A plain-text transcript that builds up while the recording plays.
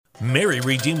Mary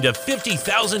redeemed a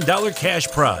 $50,000 cash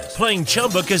prize playing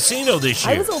Chumba Casino this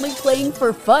year. I was only playing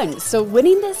for fun, so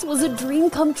winning this was a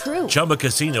dream come true. Chumba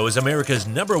Casino is America's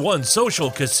 #1 social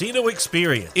casino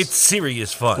experience. It's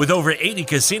serious fun. With over 80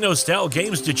 casino-style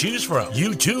games to choose from,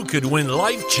 you too could win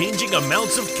life-changing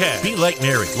amounts of cash. Be like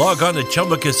Mary. Log on to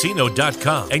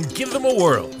ChumbaCasino.com and give them a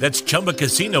whirl. That's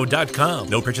ChumbaCasino.com.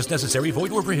 No purchase necessary.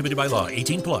 Void where prohibited by law.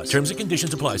 18+. Terms and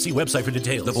conditions apply. See website for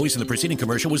details. The voice in the preceding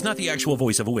commercial was not the actual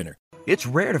voice of a winner. It's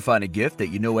rare to find a gift that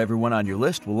you know everyone on your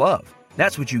list will love.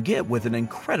 That's what you get with an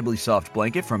incredibly soft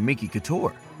blanket from Miki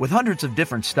Couture. With hundreds of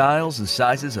different styles and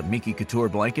sizes of Miki Couture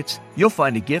blankets, you'll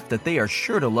find a gift that they are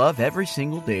sure to love every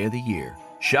single day of the year.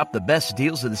 Shop the best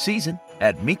deals of the season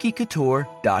at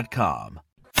MikiCouture.com.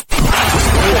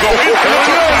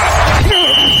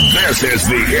 This is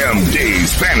the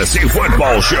MD's Fantasy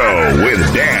Football Show with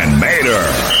Dan Mater.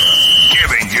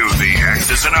 Giving you the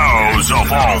X's and O's of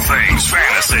all things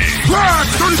fantasy.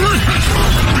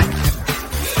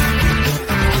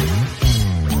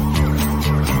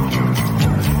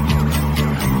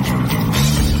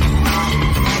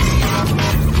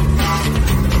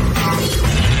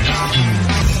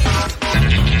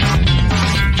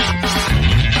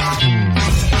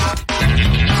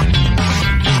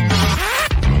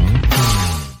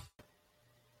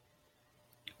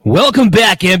 Welcome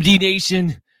back, MD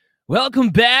Nation. Welcome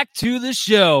back to the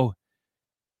show.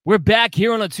 We're back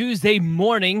here on a Tuesday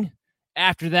morning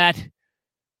after that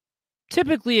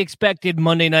typically expected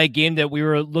Monday night game that we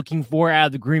were looking for out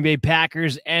of the Green Bay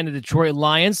Packers and the Detroit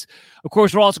Lions. Of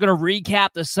course, we're also going to recap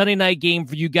the Sunday night game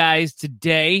for you guys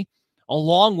today,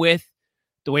 along with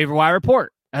the waiver wire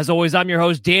report. As always, I'm your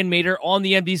host, Dan Mater, on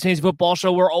the MD's Fantasy Football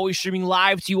Show. We're always streaming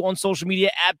live to you on social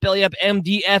media at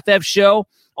BellyUpMDFF Show,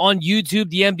 on YouTube,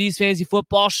 the MD's Fantasy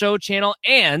Football Show channel,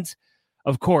 and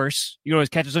of course, you can always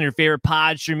catch us on your favorite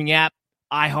pod streaming app,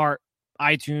 iHeart,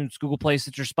 iTunes, Google Play,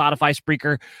 Stitcher, Spotify,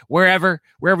 Spreaker, wherever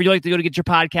you like to go to get your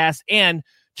podcast. And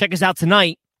check us out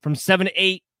tonight from 7 to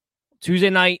 8, Tuesday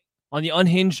night on the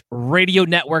Unhinged Radio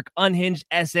Network,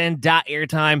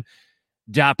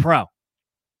 unhinged.sn.airtime.pro.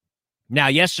 Now,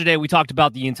 yesterday we talked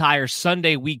about the entire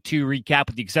Sunday Week 2 recap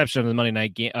with the exception of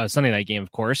the Sunday night game,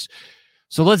 of course.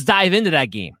 So let's dive into that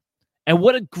game. And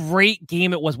what a great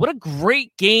game it was. What a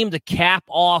great game to cap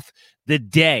off the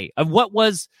day of what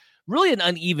was really an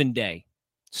uneven day.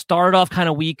 Started off kind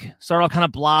of weak, started off kind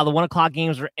of blah. The 1 o'clock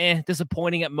games were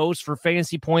disappointing at most for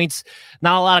fantasy points.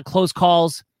 Not a lot of close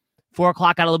calls. 4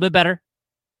 o'clock got a little bit better.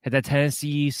 Had that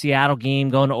Tennessee-Seattle game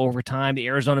going to overtime. The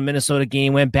Arizona-Minnesota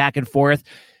game went back and forth.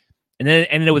 And then it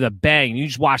ended with a bang. You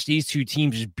just watch these two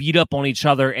teams just beat up on each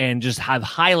other and just have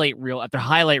highlight reel after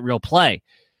highlight reel play.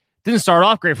 Didn't start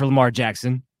off great for Lamar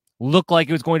Jackson. Looked like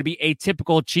it was going to be a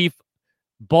typical Chief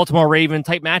Baltimore Raven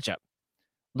type matchup.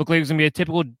 Looked like it was going to be a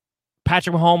typical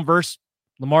Patrick Mahomes versus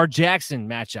Lamar Jackson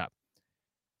matchup.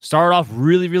 Started off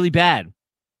really, really bad.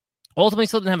 Ultimately,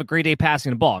 still didn't have a great day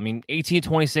passing the ball. I mean,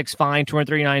 18-26, fine.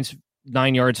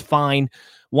 239 yards, fine.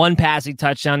 1 passing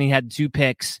touchdown. He had 2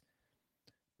 picks.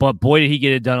 But boy, did he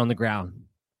get it done on the ground.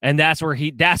 And that's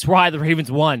why the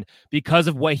Ravens won, because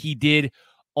of what he did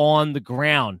on the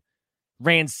ground.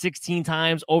 Ran 16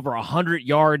 times, over 100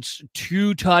 yards,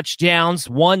 2 touchdowns,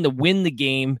 1 to win the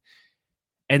game.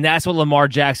 And that's what Lamar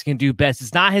Jackson can do best.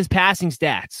 It's not his passing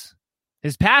stats.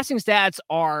 His passing stats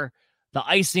are the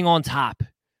icing on top.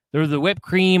 They're the whipped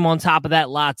cream on top of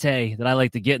that latte that I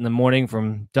like to get in the morning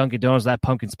from Dunkin' Donuts, that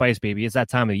pumpkin spice, baby. It's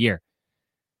that time of the year.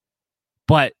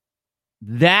 But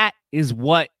that is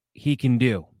what he can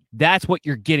do. That's what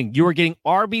you're getting. You are getting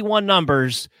RB1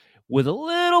 numbers with a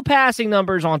little passing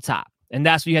numbers on top. And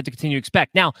that's what you have to continue to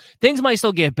expect. Now, things might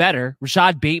still get better.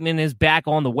 Rashad Bateman is back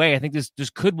on the way. I think this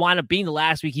could wind up being the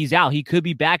last week he's out. He could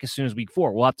be back as soon as week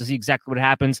 4. We'll have to see exactly what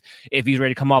happens if he's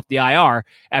ready to come off the IR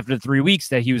after the 3 weeks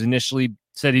that he was initially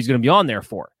said he's going to be on there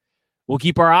for. We'll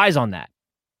keep our eyes on that.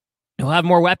 He'll have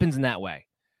more weapons in that way.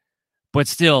 But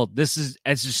still, it's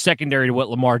just secondary to what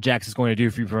Lamar Jackson is going to do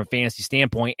for you from a fantasy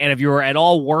standpoint. And if you were at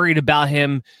all worried about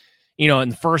him, in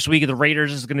the first week of the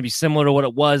Raiders, is going to be similar to what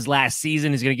it was last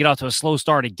season. He's going to get off to a slow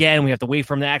start again. We have to wait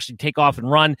for him to actually take off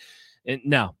and run. And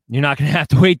no, you're not going to have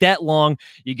to wait that long.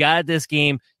 You got this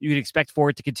game. You can expect for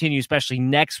it to continue, especially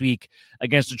next week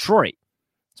against Detroit,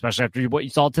 especially after what you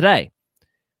saw today.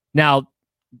 Now,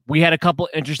 we had a couple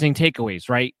interesting takeaways,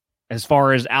 right? As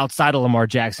far as outside of Lamar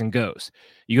Jackson goes.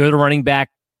 You go to running back.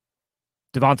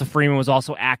 Devonta Freeman was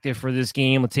also active for this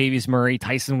game. Latavius Murray,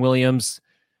 Tyson Williams.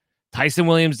 Tyson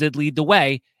Williams did lead the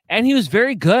way, and he was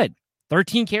very good.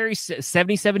 13 carries,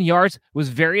 77 yards, was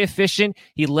very efficient.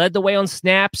 He led the way on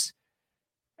snaps.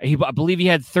 I believe he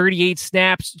had 38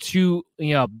 snaps to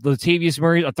Latavius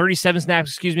Murray, 37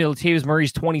 snaps, Latavius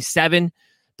Murray's 27.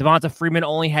 Devonta Freeman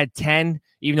only had 10,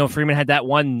 even though Freeman had that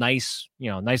one nice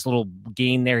little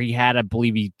gain there he had. I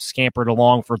believe he scampered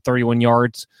along for 31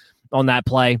 yards on that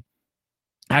play.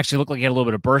 Actually looked like he had a little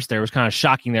bit of burst there. It was kind of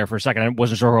shocking there for a second. I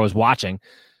wasn't sure who I was watching.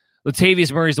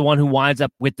 Latavius Murray is the one who winds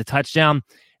up with the touchdown.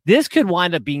 This could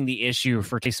wind up being the issue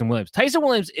for Ty'Son Williams. Ty'Son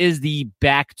Williams is the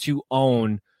back to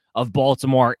own of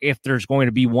Baltimore if there's going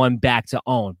to be one back to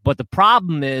own. But the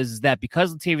problem is that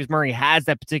because Latavius Murray has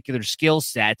that particular skill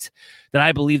set that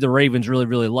I believe the Ravens really,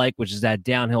 really like, which is that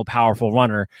downhill powerful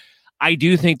runner, I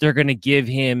do think they're going to give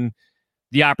him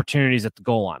the opportunities at the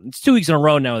goal line. It's 2 weeks in a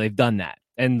row now they've done that.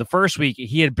 And the first week,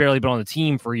 he had barely been on the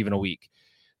team for even a week.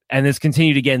 And this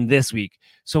continued again this week.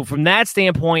 So from that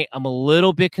standpoint, I'm a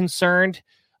little bit concerned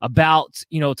about,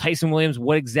 Ty'Son Williams.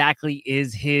 What exactly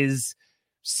is his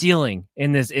ceiling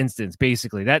in this instance?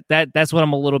 Basically, that's what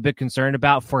I'm a little bit concerned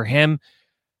about for him.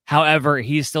 However,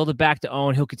 he's still the back to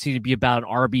own. He'll continue to be about an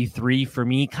RB3 for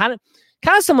me, kind of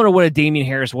similar to what a Damian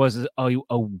Harris was a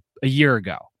year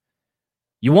ago.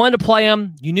 You wanted to play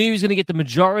him. You knew he was going to get the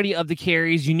majority of the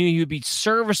carries. You knew he would be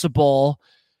serviceable,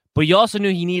 but you also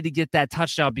knew he needed to get that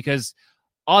touchdown because,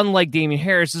 unlike Damian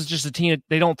Harris, this is just a team that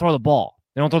they don't throw the ball.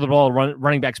 They don't throw the ball to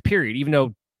running backs, period, even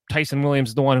though Ty'Son Williams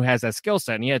is the one who has that skill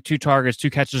set. And he had 2 targets,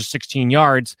 2 catches, 16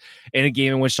 yards in a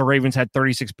game in which the Ravens had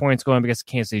 36 points going up against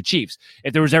the Kansas City Chiefs.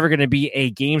 If there was ever going to be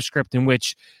a game script in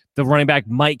which the running back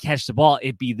might catch the ball,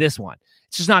 it'd be this one.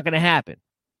 It's just not going to happen.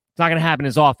 It's not going to happen in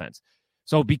his offense.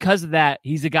 So because of that,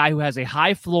 he's a guy who has a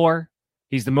high floor.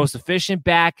 He's the most efficient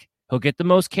back. He'll get the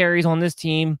most carries on this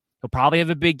team. He'll probably have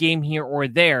a big game here or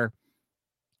there.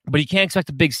 But you can't expect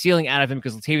a big ceiling out of him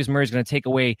because Latavius Murray is going to take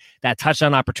away that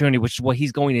touchdown opportunity, which is what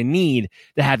he's going to need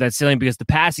to have that ceiling because the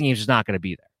passing game is just not going to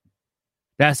be there.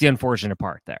 That's the unfortunate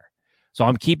part there. So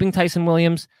I'm keeping Ty'Son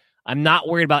Williams. I'm not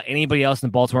worried about anybody else in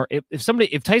Baltimore. If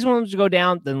Ty'Son Williams go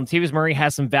down, then Latavius Murray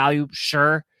has some value,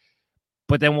 sure.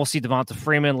 But then we'll see Devonta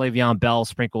Freeman, Le'Veon Bell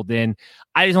sprinkled in.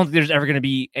 I just don't think there's ever going to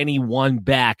be any one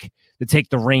back to take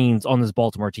the reins on this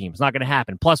Baltimore team. It's not going to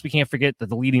happen. Plus, we can't forget that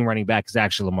the leading running back is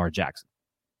actually Lamar Jackson.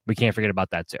 We can't forget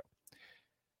about that too.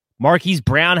 Marquise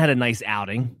Brown had a nice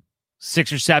outing.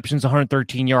 6 receptions,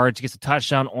 113 yards, gets a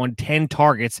touchdown on 10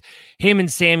 targets. Him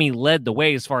and Sammy led the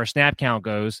way as far as snap count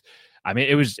goes. I mean,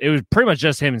 it was pretty much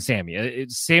just him and Sammy.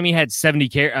 Sammy had 70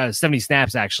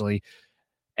 snaps, actually,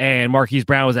 and Marquise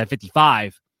Brown was at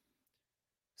 55.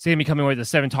 Sammy coming away with the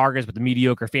 7 targets, but the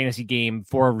mediocre fantasy game,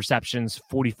 4 receptions,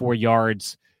 44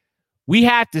 yards. We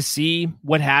have to see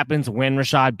what happens when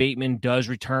Rashad Bateman does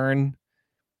return.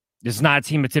 This is not a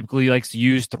team that typically likes to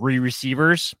use 3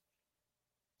 receivers.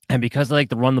 And because they like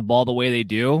to run the ball the way they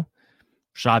do,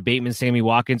 Rashad Bateman, Sammy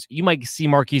Watkins, you might see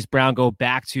Marquise Brown go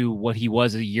back to what he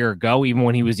was a year ago, even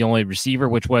when he was the only receiver,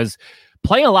 which was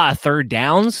playing a lot of third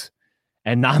downs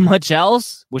and not much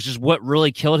else, which is what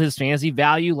really killed his fantasy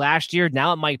value last year.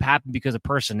 Now it might happen because of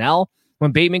personnel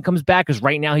when Bateman comes back, because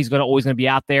right now he's always going to be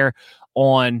out there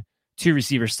on 2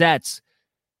 receiver sets.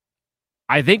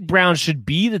 I think Brown should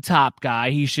be the top guy.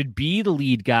 He should be the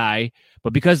lead guy.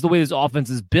 But because of the way this offense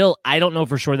is built, I don't know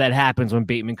for sure that happens when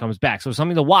Bateman comes back. So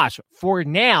something to watch. For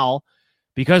now,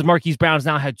 because Marquise Brown's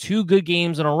now had 2 good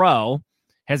games in a row,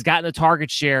 has gotten a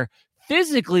target share,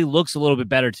 physically looks a little bit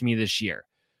better to me this year.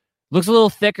 Looks a little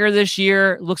thicker this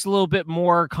year. Looks a little bit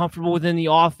more comfortable within the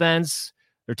offense.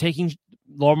 They're taking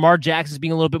Lamar Jackson's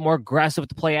being a little bit more aggressive with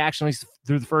the play action, at least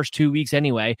through the first 2 weeks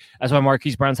anyway. That's why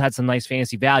Marquise Brown's had some nice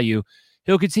fantasy value.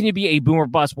 He'll continue to be a boomer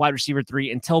bust wide receiver 3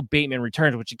 until Bateman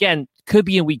returns, which again could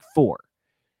be in week 4.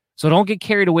 So don't get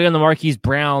carried away on the Marquise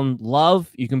Brown love.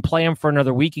 You can play him for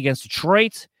another week against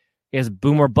Detroit. He has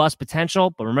boomer bust potential,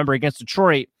 but remember against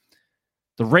Detroit,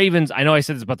 the Ravens, I know I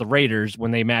said this about the Raiders when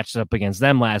they matched up against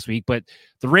them last week, but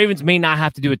the Ravens may not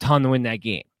have to do a ton to win that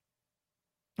game.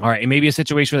 All right, it may be a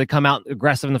situation where they come out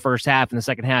aggressive in the first half. In the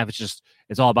second half,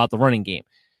 it's all about the running game.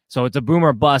 So it's a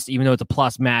boomer bust, even though it's a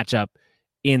plus matchup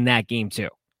in that game too.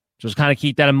 So just kind of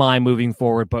keep that in mind moving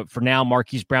forward. But for now,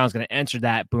 Marquise Brown's going to enter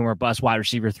that boomer bust wide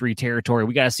receiver 3 territory.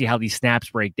 We got to see how these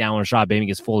snaps break down when Rashad Bateman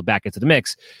gets folded back into the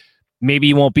mix. Maybe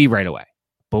he won't be right away,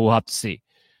 but we'll have to see.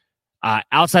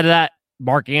 Outside of that,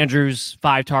 Mark Andrews,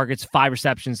 5 targets, 5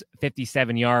 receptions,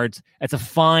 57 yards. That's a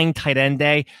fine tight end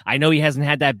day. I know he hasn't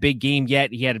had that big game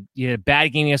yet. He had a bad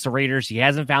game against the Raiders. He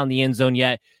hasn't found the end zone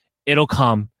yet. It'll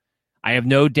come. I have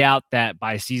no doubt that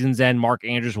by season's end, Mark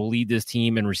Andrews will lead this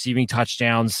team in receiving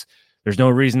touchdowns. There's no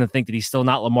reason to think that he's still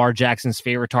not Lamar Jackson's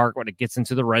favorite target when it gets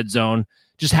into the red zone.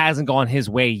 Just hasn't gone his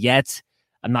way yet.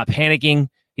 I'm not panicking.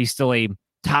 He's still a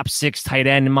top 6 tight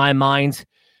end in my mind.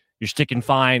 You're sticking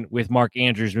fine with Mark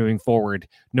Andrews moving forward.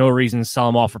 No reason to sell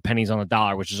him off for pennies on the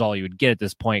dollar, which is all you would get at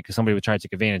this point because somebody would try to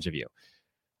take advantage of you.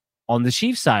 On the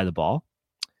Chiefs side of the ball,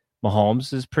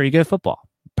 Mahomes is pretty good at football.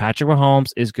 Patrick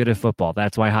Mahomes is good at football.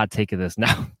 That's my hot take of this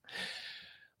now.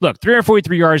 Look,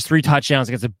 343 yards, 3 touchdowns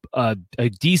against a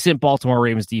decent Baltimore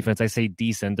Ravens defense. I say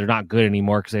decent. They're not good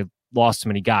anymore because they've lost so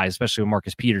many guys, especially with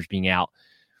Marcus Peters being out.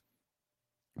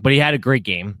 But he had a great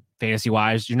game,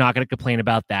 fantasy-wise. You're not going to complain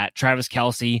about that. Travis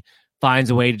Kelce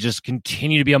finds a way to just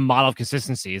continue to be a model of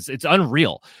consistency. It's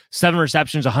unreal. 7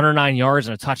 receptions, 109 yards,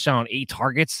 and a touchdown on 8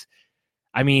 targets.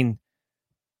 I mean,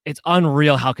 it's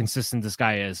unreal how consistent this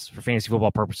guy is for fantasy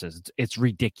football purposes. It's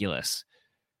ridiculous.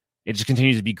 It just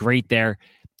continues to be great there.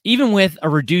 Even with a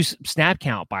reduced snap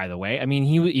count, by the way. I mean,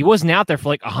 he wasn't out there for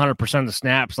like 100% of the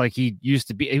snaps like he used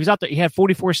to be. He was out there. He had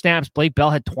 44 snaps. Blake Bell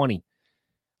had 20.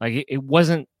 Like it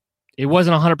wasn't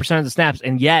 100% of the snaps,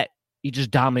 and yet he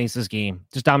just dominates this game.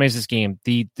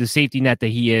 The safety net that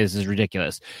he is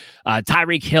ridiculous.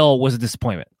 Tyreek Hill was a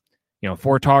disappointment.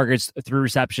 4 targets, 3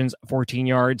 receptions, 14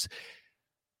 yards.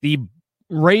 The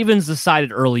Ravens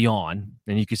decided early on,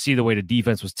 and you could see the way the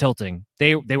defense was tilting.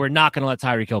 They were not going to let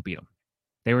Tyreek Hill beat him.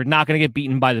 They were not going to get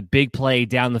beaten by the big play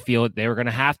down the field. They were going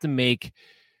to have to make,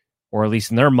 or at least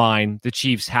in their mind, the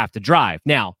Chiefs have to drive.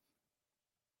 Now,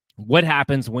 what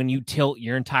happens when you tilt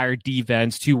your entire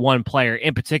defense to one player,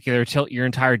 in particular, tilt your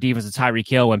entire defense to Tyreek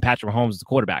Hill when Patrick Mahomes is the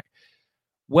quarterback?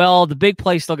 Well, the big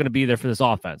play is still going to be there for this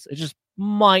offense. It just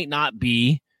might not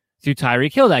be through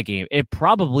Tyreek Hill that game. It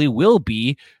probably will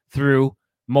be through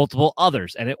multiple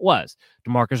others, and it was.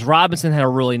 Demarcus Robinson had a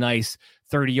really nice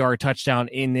 30-yard touchdown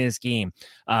in this game.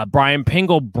 Brian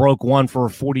Pringle broke one for a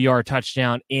 40-yard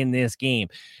touchdown in this game.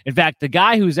 In fact, the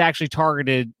guy who's actually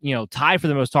targeted, tied for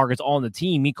the most targets on the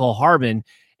team, Mecole Hardman,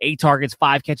 8 targets,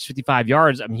 5 catches, 55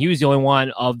 yards. I mean, he was the only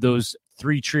one of those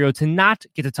 3 trio to not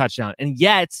get a touchdown, and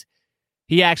yet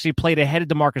he actually played ahead of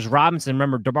Demarcus Robinson.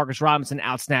 Remember, Demarcus Robinson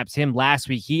outsnaps him last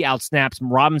week. He outsnaps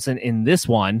Robinson in this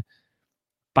one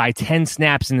by 10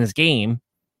 snaps in this game,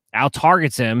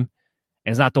 out-targets him,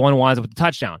 and is not the one who winds up with the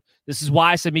touchdown. This is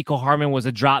why I said Mecole Hardman was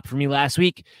a drop for me last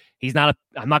week. I'm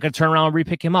not going to turn around and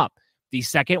re-pick him up. The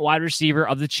second wide receiver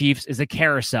of the Chiefs is a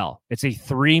carousel. It's a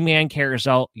 3-man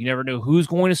carousel. You never know who's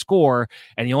going to score,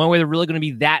 and the only way they're really going to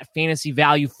be that fantasy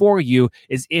value for you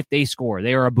is if they score.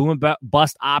 They are a boom and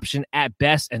bust option at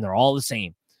best, and they're all the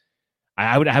same.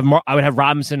 I would have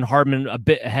Robinson, Hardman a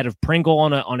bit ahead of Pringle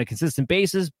on a consistent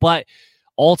basis, but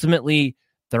ultimately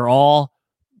they're all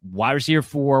wide receiver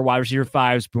 4, wide receiver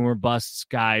 5s, boomer busts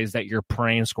guys that you're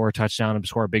praying to score a touchdown and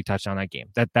score a big touchdown in that game.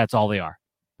 That's all they are.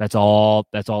 That's all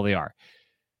they are.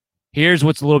 Here's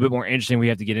what's a little bit more interesting we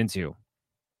have to get into.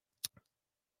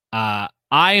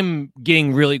 I'm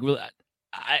getting really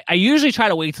I usually try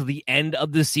to wait till the end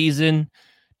of the season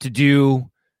to do,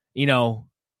 a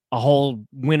whole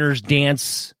winner's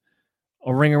dance,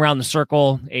 a ring around the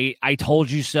circle, I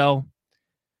told you so.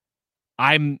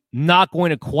 I'm not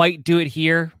going to quite do it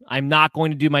here. I'm not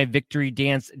going to do my victory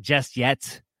dance just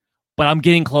yet, but I'm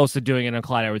getting close to doing it on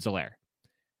Clyde Edwards-Helaire.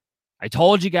 I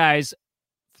told you guys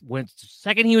when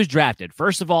second he was drafted,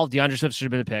 first of all, DeAndre Swift should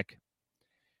have been the pick.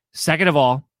 Second of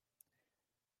all,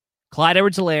 Clyde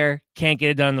Edwards-Helaire can't get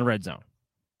it done in the red zone.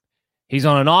 He's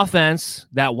on an offense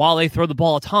that while they throw the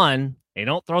ball a ton, they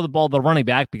don't throw the ball to the running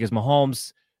back because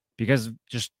Mahomes, because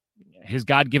just his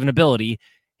God-given ability,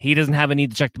 he doesn't have a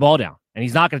need to check the ball down. And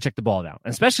he's not going to check the ball down.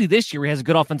 And especially this year, he has a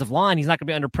good offensive line. He's not going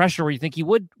to be under pressure where you think he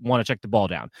would want to check the ball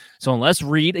down. So unless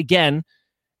Reed, again,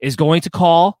 is going to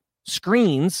call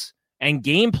screens and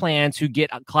game plan to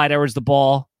get Clyde Edwards the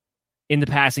ball in the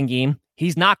passing game,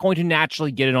 he's not going to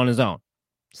naturally get it on his own.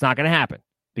 It's not going to happen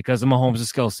because of Mahomes'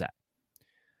 skill set.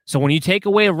 So when you take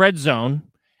away a red zone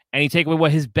and you take away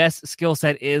what his best skill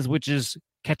set is, which is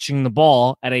catching the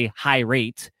ball at a high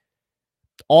rate,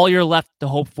 all you're left to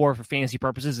hope for fantasy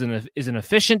purposes is an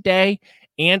efficient day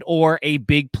and or a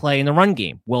big play in the run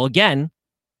game. Well, again,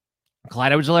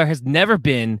 Clyde Edwards-Helaire has never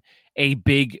been a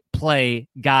big play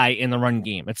guy in the run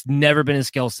game. It's never been his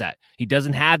skill set. He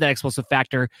doesn't have that explosive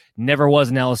factor, never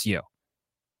was in LSU.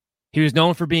 He was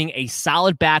known for being a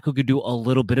solid back who could do a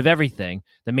little bit of everything.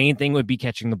 The main thing would be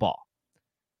catching the ball.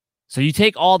 So you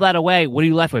take all that away, what are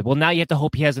you left with? Well, now you have to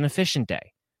hope he has an efficient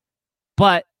day.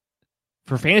 But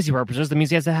for fantasy purposes, that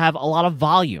means he has to have a lot of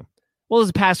volume. Well,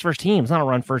 it's a pass-first team. It's not a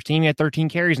run-first team. He had 13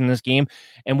 carries in this game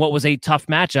and what was a tough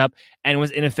matchup and was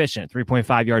inefficient,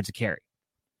 3.5 yards a carry.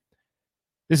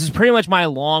 This is pretty much my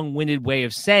long-winded way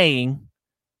of saying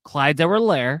Clyde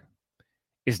Edwards-Helaire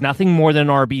is nothing more than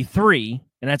an RB3,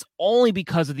 and that's only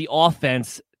because of the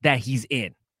offense that he's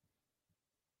in.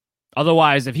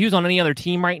 Otherwise, if he was on any other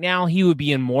team right now, he would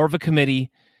be in more of a committee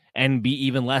and be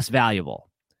even less valuable.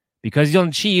 Because he's on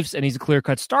the Chiefs and he's a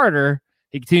clear-cut starter,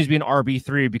 he continues to be an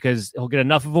RB3 because he'll get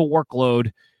enough of a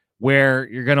workload where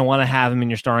you're going to want to have him in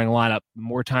your starting lineup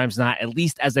more times than not, at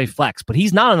least as a flex. But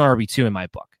he's not an RB2 in my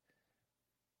book.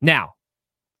 Now,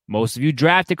 most of you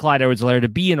drafted Clyde Edwards-Helaire to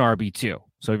be an RB2.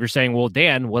 So if you're saying, well,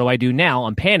 Dan, what do I do now?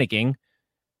 I'm panicking.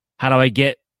 How do I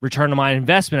get return on my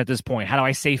investment at this point? How do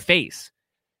I save face?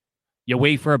 You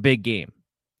wait for a big game.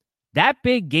 That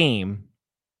big game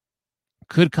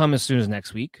could come as soon as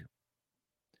next week.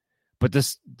 But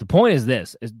the point is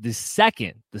this, is the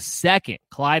second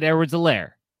Clyde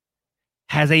Edwards-Helaire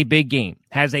has a big game,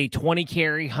 has a 20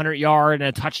 carry, 100-yard, and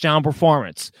a touchdown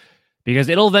performance, because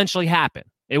it'll eventually happen.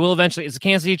 It will eventually. It's the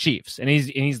Kansas City Chiefs, and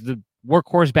he's the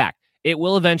workhorse back. It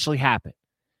will eventually happen.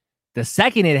 The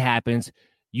second it happens,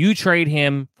 you trade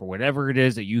him for whatever it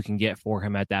is that you can get for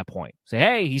him at that point. Say,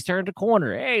 hey, he's turned a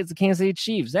corner. Hey, it's the Kansas City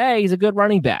Chiefs. Hey, he's a good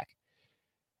running back.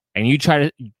 And you try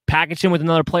to package him with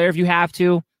another player if you have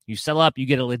to. You sell up, you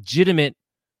get a legitimate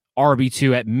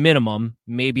RB2 at minimum,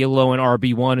 maybe a low-end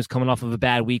RB1 is coming off of a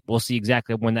bad week. We'll see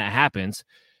exactly when that happens.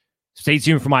 Stay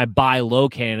tuned for my buy low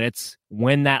candidates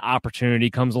when that opportunity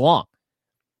comes along.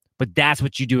 But that's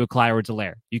what you do with Clyde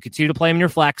Edwards-Helaire. You continue to play him in your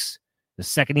flex. The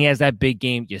second he has that big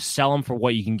game, you sell him for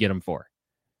what you can get him for.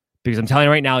 Because I'm telling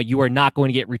you right now, you are not going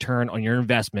to get return on your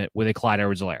investment with a Clyde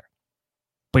Edwards-Helaire.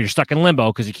 But you're stuck in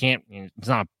limbo because you can't, it's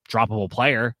not a droppable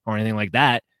player or anything like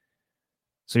that.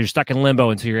 So you're stuck in limbo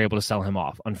until you're able to sell him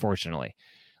off, unfortunately.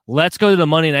 Let's go to the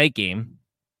Monday night game.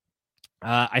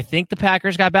 I think the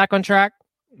Packers got back on track,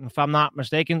 if I'm not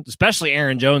mistaken, especially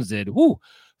Aaron Jones did.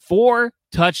 4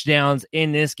 touchdowns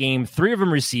in this game, 3 of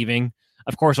them receiving.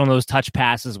 Of course, one of those touch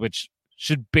passes, which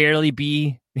should barely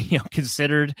be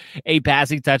considered a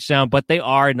passing touchdown, but they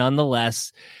are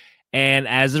nonetheless. And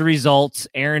as a result,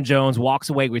 Aaron Jones walks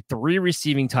away with 3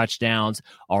 receiving touchdowns,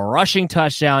 a rushing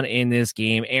touchdown in this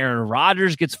game. Aaron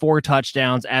Rodgers gets 4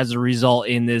 touchdowns as a result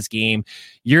in this game.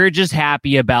 You're just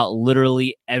happy about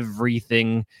literally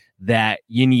everything that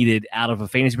you needed out of a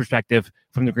fantasy perspective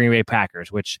from the Green Bay Packers,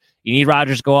 which you need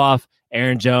Rodgers to go off,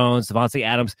 Aaron Jones, Davante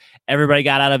Adams. Everybody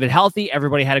got out of it healthy.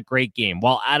 Everybody had a great game.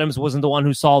 While Adams wasn't the one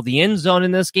who saw the end zone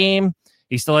in this game,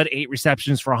 he still had 8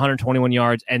 receptions for 121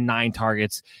 yards and 9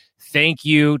 targets. Thank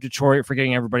you, Detroit, for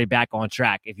getting everybody back on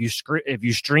track. If you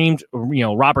streamed,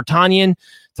 Robert Tonyan,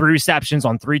 3 receptions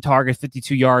on 3 targets,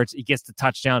 52 yards, he gets the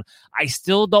touchdown. I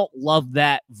still don't love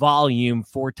that volume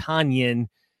for Tonyan,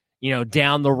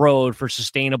 down the road for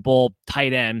sustainable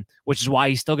tight end, which is why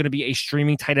he's still going to be a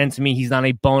streaming tight end to me. He's not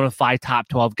a bona fide top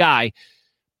 12 guy,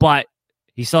 but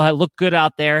he still looked good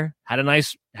out there. Had a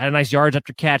nice yards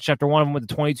after catch after one of them with a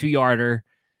 22-yarder.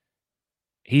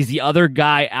 He's the other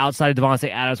guy outside of Davante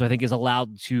Adams who I think is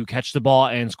allowed to catch the ball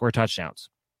and score touchdowns.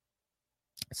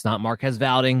 It's not Marquez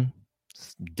Valding.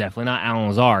 It's definitely not Allen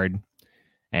Lazard.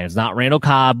 And it's not Randall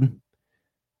Cobb.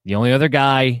 The only other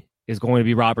guy is going to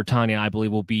be Robert Tonyan. I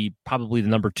believe will be probably the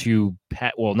number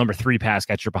 3 pass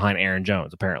catcher behind Aaron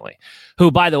Jones, apparently.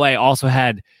 Who, by the way, also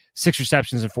had 6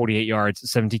 receptions and 48 yards,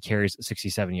 17 carries,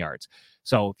 67 yards.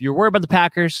 So if you're worried about the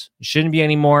Packers, it shouldn't be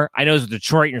anymore. I know it's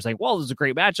Detroit, and you're saying, well, this is a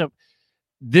great matchup.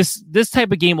 This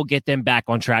type of game will get them back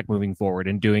on track moving forward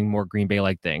and doing more Green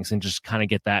Bay-like things and just kind of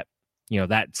get that,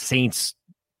 that Saints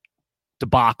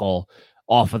debacle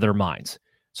off of their minds.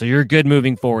 So you're good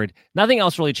moving forward. Nothing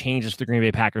else really changes for the Green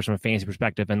Bay Packers from a fantasy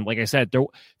perspective. And like I said,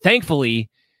 thankfully,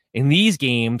 in these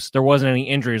games, there wasn't any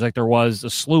injuries like there was a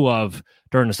slew of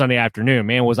during the Sunday afternoon.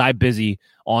 Man, was I busy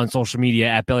on social media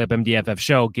at Belly Up MDFF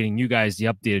Show getting you guys the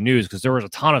updated news, because there was a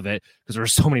ton of it, because there were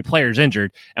so many players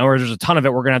injured. And where there's a ton of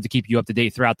it, we're going to have to keep you up to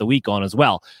date throughout the week on as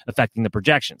well, affecting the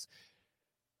projections.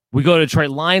 We go to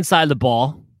Detroit Lions side of the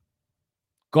ball.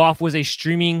 Goff was a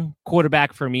streaming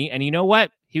quarterback for me. And you know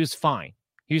what? He was fine.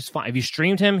 If you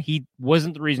streamed him, he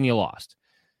wasn't the reason you lost.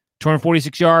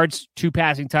 246 yards, 2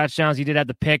 passing touchdowns. He did have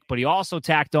the pick, but he also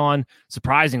tacked on,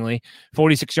 surprisingly,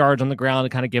 46 yards on the ground to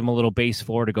kind of give him a little base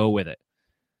floor to go with it.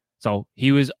 So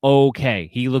he was okay.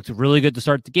 He looked really good to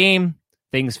start the game.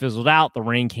 Things fizzled out. The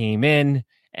rain came in,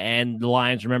 and the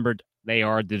Lions remembered they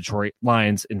are the Detroit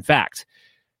Lions, in fact.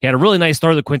 He had a really nice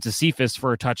throw to Quintus Cephas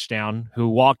for a touchdown, who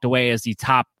walked away as the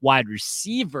top wide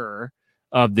receiver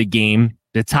of the game.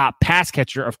 The top pass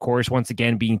catcher, of course, once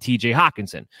again being TJ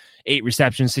Hawkinson. 8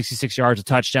 receptions, 66 yards, a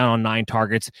touchdown on 9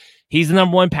 targets. He's the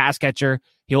number 1 pass catcher.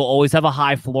 He'll always have a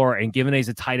high floor, and given he's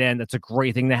a tight end, that's a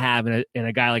great thing to have in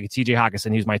a guy like a TJ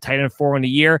Hawkinson. He's my tight end 4 in the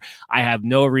year. I have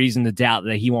no reason to doubt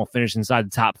that he won't finish inside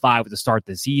the top 5 with the start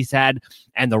that he's had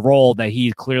and the role that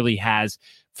he clearly has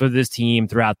for this team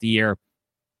throughout the year.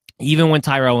 even when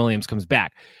Tyrell Williams comes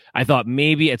back. I thought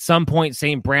maybe at some point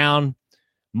St. Brown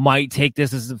might take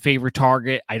this as a favorite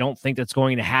target. I don't think that's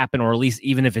going to happen, or at least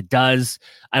even if it does,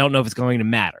 I don't know if it's going to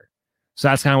matter. So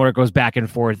that's kind of where it goes back and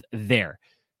forth there.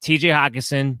 TJ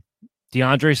Hockenson,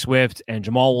 DeAndre Swift, and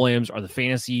Jamal Williams are the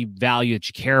fantasy value that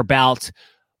you care about.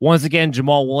 Once again,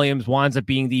 Jamal Williams winds up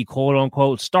being the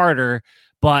quote-unquote starter,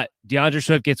 but DeAndre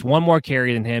Swift gets one more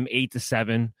carry than him, 8 to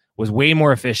 7, was way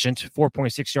more efficient,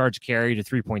 4.6 yards carry to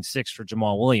 3.6 for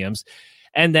Jamal Williams.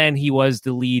 And then he was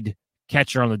the lead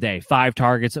catcher on the day. 5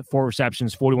 targets, 4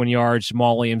 receptions, 41 yards.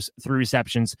 Jamal Williams, 3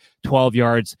 receptions, 12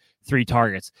 yards, 3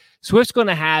 targets. Swift's going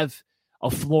to have a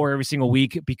floor every single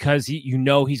week because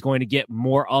he's going to get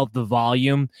more of the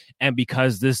volume, and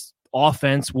because this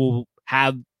offense will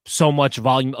have so much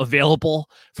volume available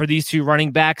for these two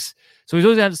running backs. So he's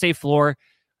always going to have to stay floor.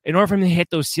 In order for him to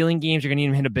hit those ceiling games, you're going to need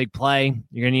him to hit a big play.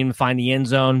 You're going to need him to find the end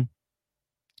zone.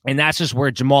 And that's just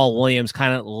where Jamal Williams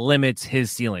kind of limits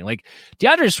his ceiling. Like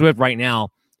DeAndre Swift right now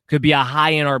could be a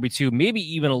high-end RB2, maybe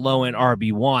even a low-end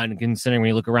RB1, considering when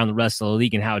you look around the rest of the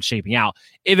league and how it's shaping out,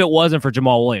 if it wasn't for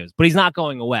Jamal Williams. But he's not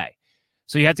going away.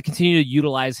 So you have to continue to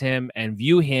utilize him and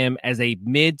view him as a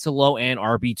mid to low-end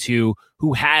RB2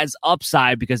 who has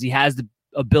upside because he has the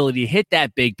ability to hit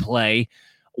that big play,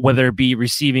 whether it be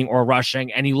receiving or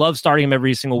rushing. And you love starting him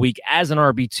every single week as an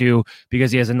RB2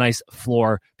 because he has a nice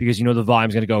floor, because you know the volume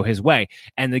is going to go his way.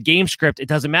 And the game script, it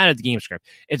doesn't matter the game script.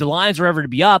 If the lines are ever to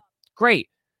be up, great.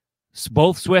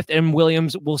 Both Swift and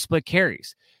Williams will split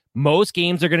carries. Most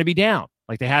games are going to be down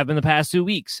like they have in the past 2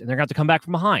 weeks, and they're going to have to come back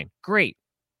from behind. Great.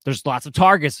 There's lots of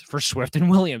targets for Swift and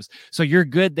Williams. So you're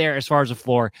good there as far as the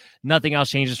floor. Nothing else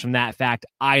changes from that fact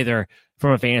either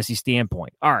from a fantasy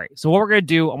standpoint. All right, so what we're going to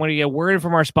do, I'm going to get a word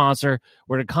from our sponsor.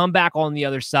 We're going to come back on the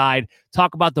other side,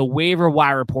 talk about the waiver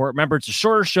wire report. Remember, it's a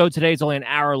shorter show today. It's only an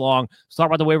hour long. So talk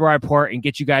about the waiver wire report and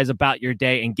get you guys about your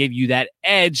day and give you that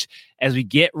edge as we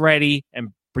get ready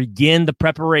and begin the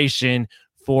preparation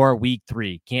for week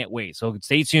 3. Can't wait. So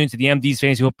stay tuned to the MD's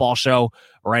Fantasy Football Show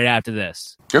right after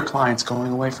this. Your client's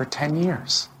going away for 10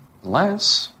 years.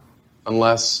 Unless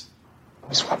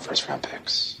we swap first-round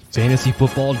picks. Fantasy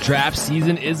football draft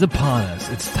season is upon us.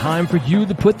 It's time for you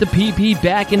to put the PP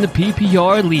back in the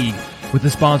PPR league with the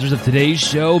sponsors of today's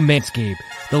show, Manscaped.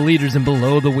 The leaders in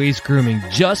below-the-waist grooming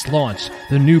just launched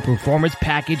the new Performance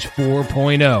Package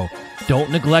 4.0.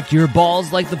 Don't neglect your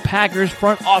balls like the Packers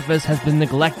front office has been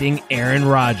neglecting Aaron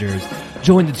Rodgers.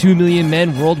 Join the 2 million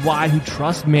men worldwide who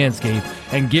trust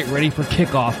Manscaped and get ready for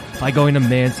kickoff by going to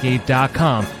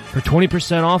manscaped.com for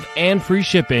 20% off and free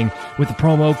shipping with the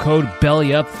promo code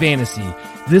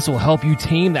BELLYUPFANTASY. This will help you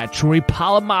tame that Troy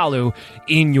Polamalu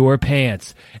in your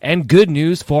pants. And good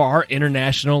news for our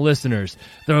international listeners.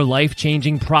 Their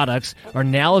life-changing products are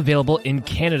now available in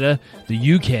Canada,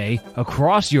 the UK,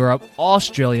 across Europe,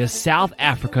 Australia, South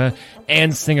Africa,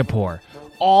 and Singapore.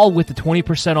 All with the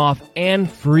 20% off and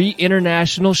free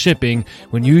international shipping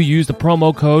when you use the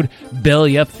promo code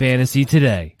BELLYUPFANTASY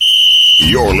today.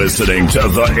 You're listening to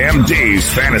the MD's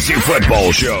Fantasy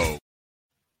Football Show.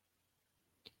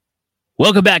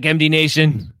 Welcome back, MD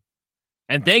Nation.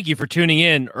 And thank you for tuning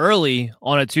in early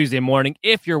on a Tuesday morning.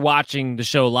 If you're watching the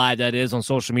show live, that is on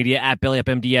social media at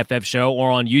BellyUpMDFF Show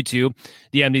or on YouTube,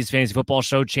 the MD's Fantasy Football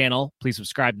Show channel. Please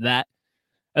subscribe to that.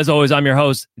 As always, I'm your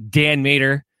host, Dan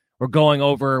Mater.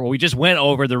 We just went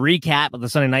over the recap of the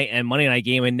Sunday night and Monday night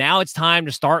game, and now it's time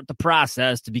to start the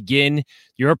process to begin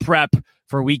your prep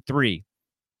for week 3.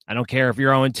 I don't care if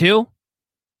you're 0-2.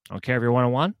 I don't care if you're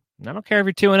 1-1. I don't care if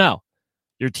you're 2-0.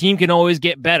 Your team can always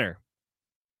get better,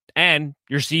 and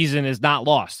your season is not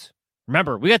lost.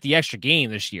 Remember, we got the extra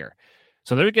game this year,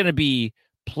 so there's going to be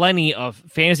plenty of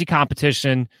fantasy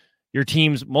competition. Your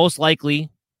teams, most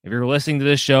likely, if you're listening to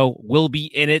this show, will be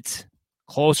in it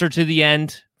closer to the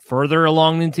end, further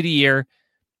along into the year,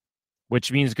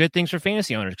 which means good things for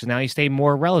fantasy owners because now you stay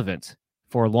more relevant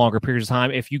for longer periods of time.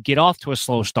 If you get off to a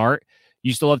slow start,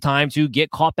 you still have time to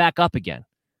get caught back up again.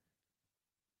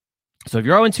 So if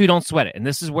you're 0-2, don't sweat it. And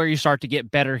this is where you start to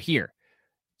get better here.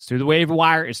 It's through the waiver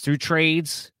wire. It's through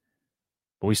trades.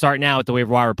 But we start now with the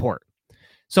waiver wire report.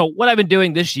 So what I've been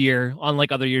doing this year,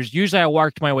 unlike other years, usually I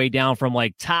worked my way down from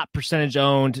like top percentage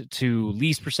owned to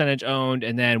least percentage owned,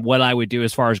 and then what I would do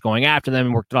as far as going after them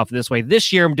and worked it off this way.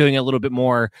 This year, I'm doing it a little bit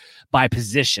more by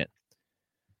position.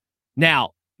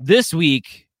 Now, this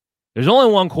week, there's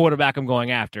only one quarterback I'm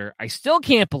going after. I still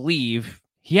can't believe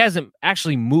he hasn't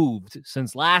actually moved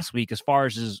since last week as far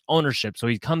as his ownership. So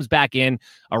he comes back in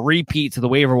a repeat to the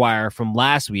waiver wire from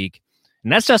last week,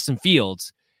 and that's Justin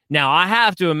Fields. Now, I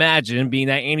have to imagine, being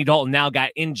that Andy Dalton now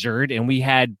got injured and we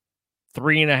had two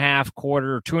and a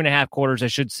half quarters, I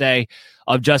should say,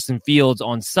 of Justin Fields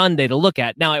on Sunday to look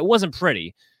at. Now, it wasn't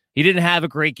pretty. He didn't have a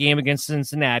great game against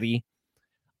Cincinnati.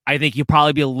 I think he'll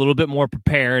probably be a little bit more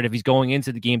prepared if he's going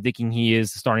into the game thinking he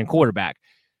is the starting quarterback.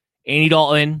 Andy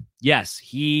Dalton, yes,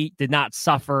 he did not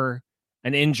suffer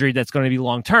an injury that's going to be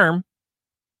long-term.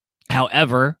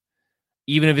 However,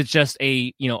 even if it's just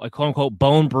a quote-unquote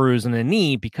bone bruise in the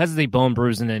knee, because of a bone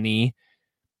bruise in the knee,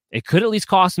 it could at least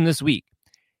cost him this week.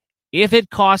 If it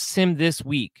costs him this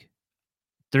week,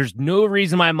 there's no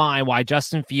reason in my mind why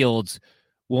Justin Fields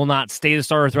will not stay the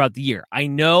starter throughout the year. I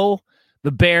know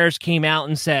the Bears came out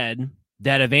and said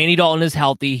that if Andy Dalton is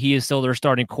healthy, he is still their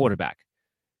starting quarterback.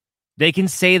 They can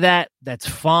say that. That's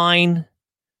fine.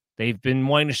 They've been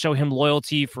wanting to show him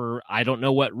loyalty for I don't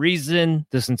know what reason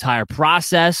this entire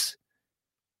process.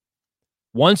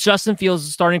 Once Justin Fields is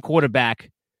the starting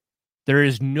quarterback, there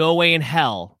is no way in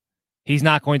hell he's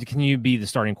not going to continue to be the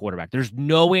starting quarterback. There's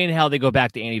no way in hell they go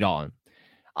back to Andy Dalton.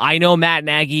 I know Matt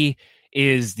Nagy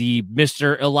is the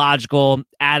Mr. Illogical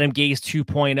Adam Gase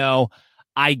 2.0.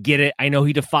 I get it. I know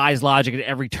he defies logic at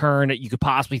every turn that you could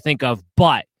possibly think of,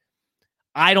 but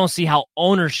I don't see how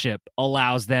ownership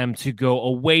allows them to go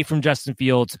away from Justin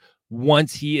Fields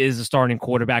once he is a starting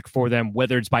quarterback for them,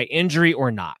 whether it's by injury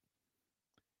or not.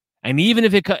 And even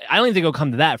if I don't even think it'll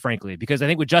come to that, frankly, because I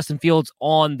think with Justin Fields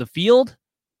on the field,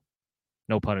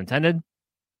 no pun intended,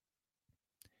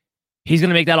 he's going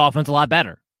to make that offense a lot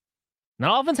better.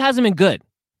 That offense hasn't been good.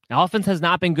 The offense has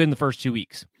not been good in the first 2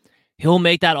 weeks. He'll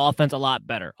make that offense a lot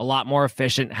better, a lot more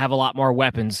efficient, have a lot more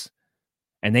weapons,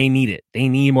 and they need it. They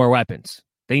need more weapons.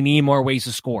 They need more ways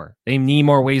to score. They need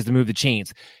more ways to move the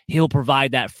chains. He'll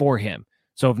provide that for him.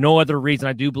 So if no other reason,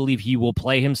 I do believe he will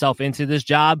play himself into this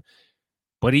job.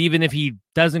 But even if he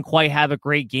doesn't quite have a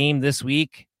great game this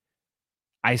week,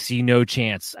 I see no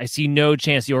chance. I see no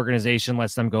chance the organization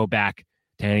lets them go back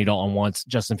to Andy Dalton once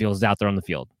Justin Fields is out there on the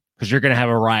field. Because you're going to have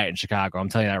a riot in Chicago. I'm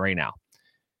telling you that right now.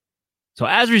 So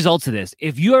as a result of this,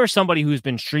 if you are somebody who's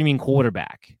been streaming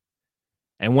quarterback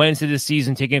and went into this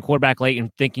season taking a quarterback late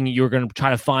and thinking you were going to try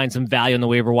to find some value on the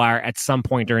waiver wire at some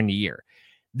point during the year,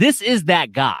 this is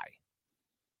that guy.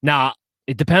 Now,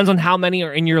 it depends on how many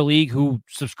are in your league who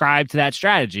subscribe to that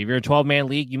strategy. If you're a 12-man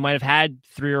league, you might have had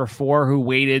 3 or 4 who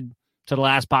waited to the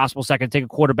last possible second to take a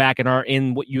quarterback and are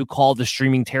in what you call the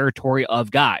streaming territory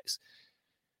of guys.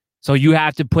 So you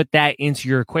have to put that into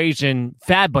your equation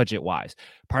fab budget-wise.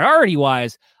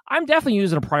 Priority-wise, I'm definitely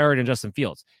using a priority on Justin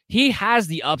Fields. He has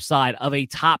the upside of a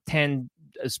top 10,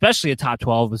 especially a top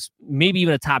 12, maybe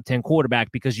even a top 10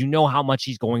 quarterback because you know how much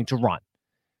he's going to run.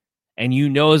 And you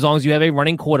know as long as you have a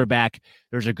running quarterback,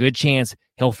 there's a good chance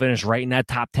he'll finish right in that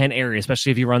top 10 area,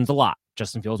 especially if he runs a lot.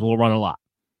 Justin Fields will run a lot.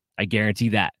 I guarantee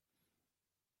that.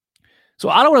 So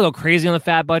I don't want to go crazy on the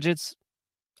fab budgets.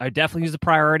 I definitely use the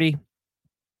priority.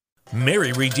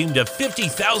 Mary redeemed a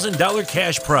 $50,000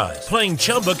 cash prize playing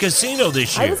Chumba Casino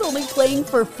this year. I was only playing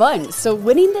for fun, so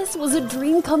winning this was a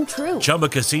dream come true. Chumba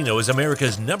Casino is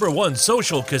America's #1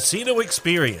 social casino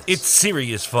experience. It's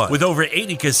serious fun. With over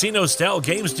 80 casino-style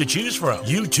games to choose from,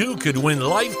 you too could win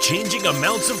life-changing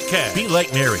amounts of cash. Be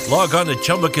like Mary. Log on to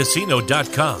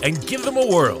ChumbaCasino.com and give them a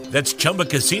whirl. That's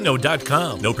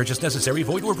ChumbaCasino.com. No purchase necessary.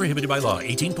 Void where prohibited by law.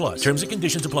 18+. Terms and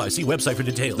conditions apply. See website for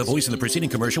details. The voice in the preceding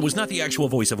commercial was not the actual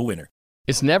voice of a winner.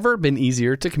 It's never been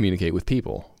easier to communicate with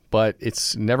people, but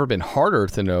it's never been harder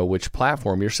to know which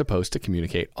platform you're supposed to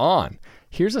communicate on.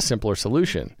 Here's a simpler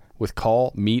solution. With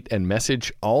call, meet, and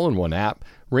message all in one app,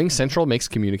 RingCentral makes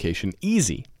communication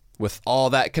easy. With all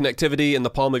that connectivity in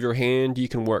the palm of your hand, you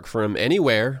can work from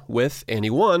anywhere with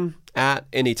anyone at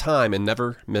any time and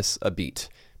never miss a beat.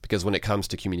 Because when it comes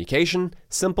to communication,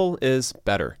 simple is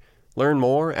better. Learn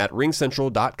more at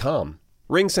ringcentral.com.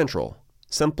 RingCentral.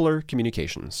 Simpler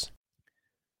communications.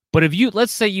 But if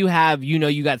let's say you have,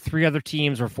 you got 3 other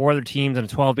teams or 4 other teams in a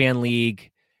 12-man league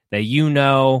that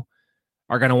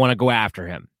are going to want to go after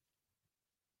him.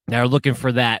 They're looking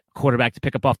for that quarterback to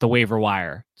pick up off the waiver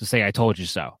wire to say, I told you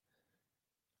so.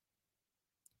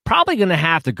 Probably going to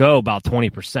have to go about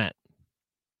 20%.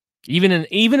 Even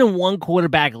in one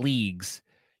quarterback leagues,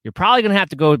 you're probably going to have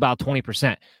to go about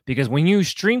 20% because when you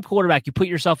stream quarterback, you put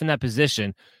yourself in that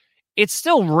position. It's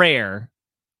still rare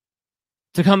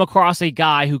to come across a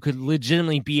guy who could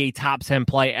legitimately be a top 10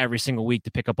 play every single week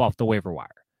to pick up off the waiver wire.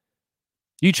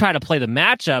 You try to play the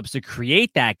matchups to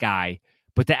create that guy,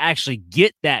 but to actually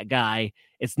get that guy,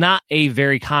 it's not a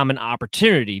very common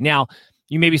opportunity. Now,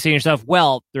 you may be saying to yourself,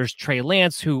 well, there's Trey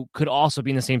Lance who could also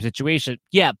be in the same situation.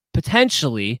 Yeah,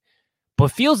 potentially,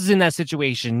 but Fields is in that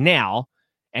situation now,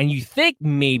 and you think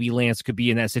maybe Lance could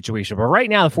be in that situation. But right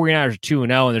now, the 49ers are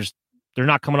 2-0, and they're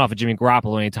not coming off of Jimmy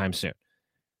Garoppolo anytime soon.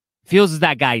 Fields is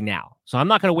that guy now. So I'm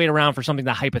not going to wait around for something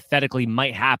that hypothetically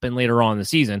might happen later on in the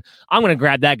season. I'm going to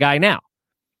grab that guy now.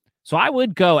 So I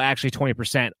would go actually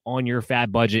 20% on your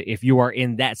fab budget if you are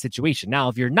in that situation. Now,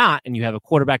 if you're not and you have a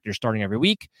quarterback you're starting every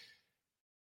week,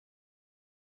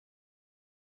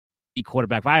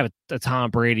 quarterback. If I have a Tom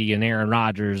Brady, an Aaron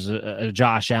Rodgers, a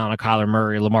Josh Allen, a Kyler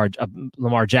Murray,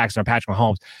 Lamar Jackson, or Patrick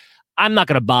Mahomes, I'm not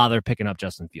going to bother picking up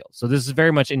Justin Fields. So this is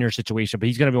very much in your situation, but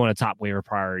he's going to be one of the top waiver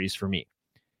priorities for me.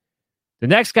 The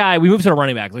next guy, we moved to the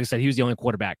running back. Like I said, he was the only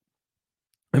quarterback.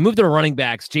 We moved to the running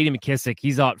backs. J.D. McKissic,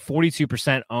 he's out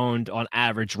 42% owned on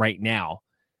average right now.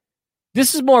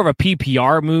 This is more of a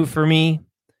PPR move for me.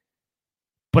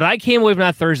 But I came away from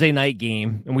that Thursday night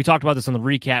game, and we talked about this on the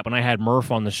recap when I had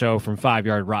Murph on the show from 5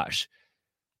 Yard Rush.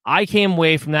 I came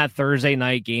away from that Thursday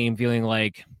night game feeling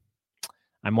like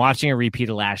I'm watching a repeat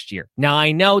of last year. Now,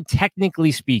 I know,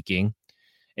 technically speaking,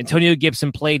 Antonio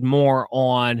Gibson played more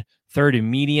on third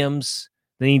and mediums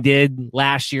than he did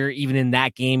last year, even in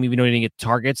that game, even though he didn't get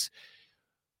targets.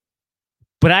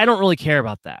 But I don't really care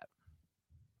about that.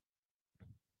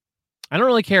 I don't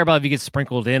really care about if he gets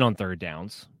sprinkled in on third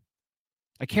downs.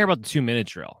 I care about the 2-minute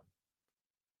drill.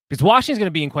 Because Washington's going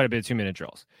to be in quite a bit of 2-minute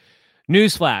drills.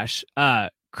 Newsflash,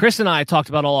 Chris and I talked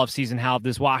about all offseason how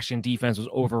this Washington defense was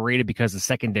overrated because the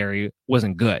secondary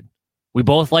wasn't good. We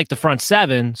both liked the front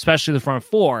seven, especially the front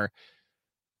four,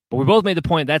 but we both made the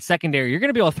point that secondary, you're going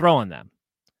to be able to throw on them.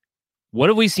 What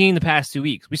have we seen the past 2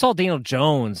 weeks? We saw Daniel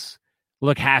Jones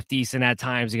look half decent at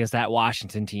times against that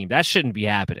Washington team. That shouldn't be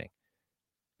happening.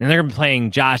 And they're going to be playing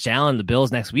Josh Allen, the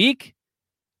Bills, next week.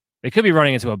 They could be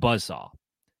running into a buzzsaw.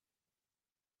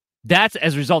 That's,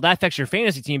 as a result, that affects your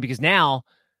fantasy team because now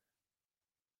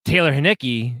Taylor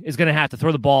Heinicke is going to have to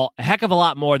throw the ball a heck of a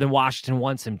lot more than Washington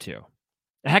wants him to.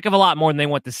 A heck of a lot more than they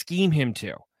want to scheme him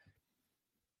to.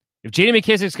 If J.D.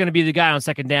 McKissic's going to be the guy on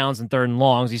second downs and third and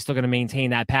longs, he's still going to maintain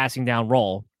that passing down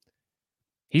role.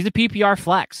 He's a PPR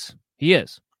flex. He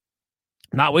is.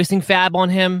 Not wasting fab on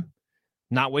him.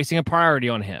 Not wasting a priority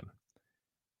on him.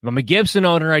 If I'm a Gibson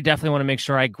owner, I definitely want to make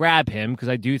sure I grab him because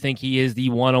I do think he is the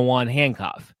 101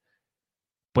 handcuff.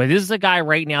 But this is a guy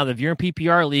right now that if you're in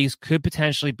PPR leagues could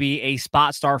potentially be a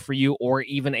spot star for you or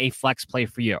even a flex play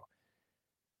for you.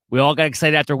 We all got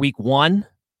excited after week one,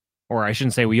 or I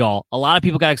shouldn't say we all. A lot of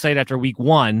people got excited after week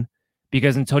one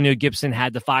because Antonio Gibson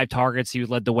had the 5 targets. He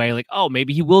led the way like, oh,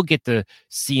 maybe he will get the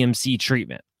CMC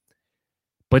treatment.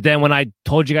 But then when I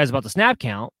told you guys about the snap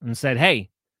count and said, hey,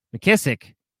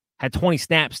 McKissic had 20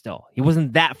 snaps still. He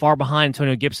wasn't that far behind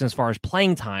Antonio Gibson as far as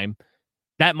playing time.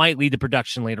 That might lead to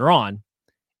production later on.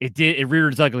 It did. It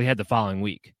reared its ugly head the following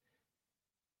week.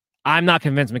 I'm not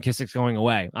convinced McKissic's going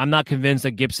away. I'm not convinced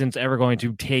that Gibson's ever going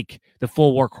to take the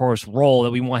full workhorse role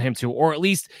that we want him to, or at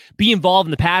least be involved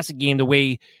in the passing game the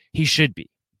way he should be.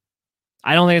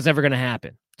 I don't think it's ever going to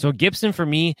happen. So Gibson, for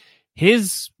me,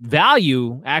 his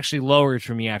value actually lowered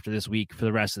for me after this week for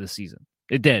the rest of the season.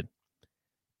 It did.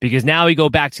 Because now we go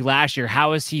back to last year.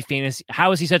 How is he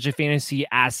such a fantasy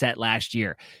asset last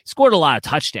year? He scored a lot of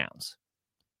touchdowns.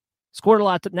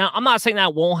 Now, I'm not saying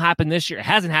that won't happen this year. It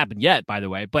hasn't happened yet, by the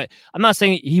way. But I'm not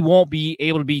saying he won't be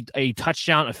able to be a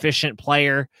touchdown efficient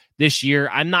player this year.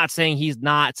 I'm not saying he's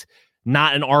not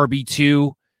an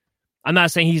RB2. I'm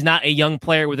not saying he's not a young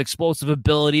player with explosive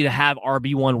ability to have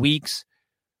RB1 weeks.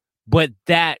 But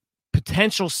that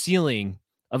potential ceiling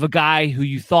of a guy who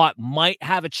you thought might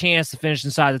have a chance to finish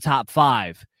inside the top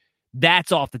 5,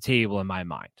 that's off the table in my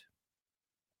mind.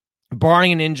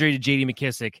 Barring an injury to J.D.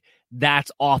 McKissic,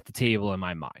 that's off the table in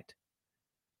my mind.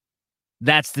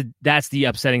 That's the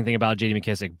upsetting thing about J.D.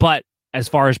 McKissic. But as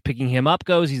far as picking him up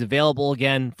goes, he's available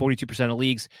again, 42% of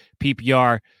leagues,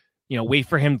 PPR. Wait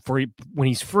for him when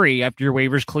he's free after your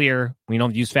waivers clear. We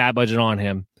don't use fab budget on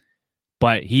him,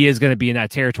 but he is going to be in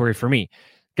that territory for me.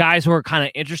 Guys who are kind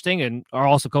of interesting and are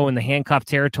also going the handcuff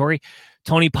territory.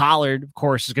 Tony Pollard, of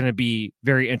course, is going to be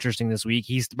very interesting this week.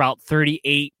 He's about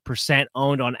 38%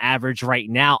 owned on average right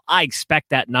now. I expect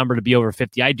that number to be over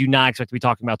 50. I do not expect to be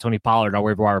talking about Tony Pollard on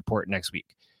Waiver Wire Report next week.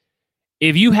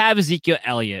 If you have Ezekiel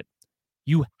Elliott,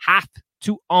 you have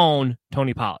to own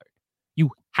Tony Pollard.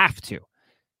 You have to.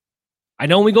 I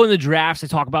know when we go in the drafts, I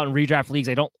talk about in redraft leagues,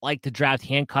 I don't like to draft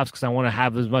handcuffs because I want to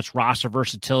have as much roster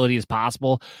versatility as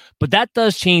possible. But that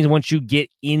does change once you get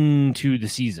into the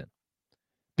season.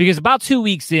 Because about 2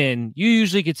 weeks in, you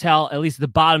usually could tell, at least at the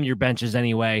bottom of your benches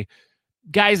anyway,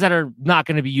 guys that are not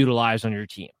going to be utilized on your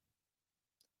team.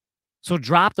 So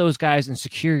drop those guys and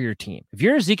secure your team. If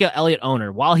you're an Ezekiel Elliott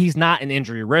owner, while he's not an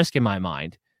injury risk in my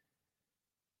mind,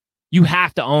 you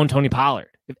have to own Tony Pollard.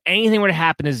 If anything were to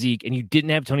happen to Zeke and you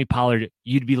didn't have Tony Pollard,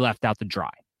 you'd be left out to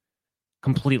dry.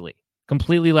 Completely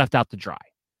left out to dry.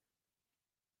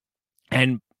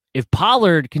 And if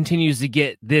Pollard continues to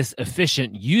get this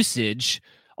efficient usage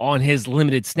on his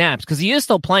limited snaps, because he is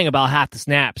still playing about half the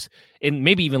snaps, and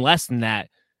maybe even less than that.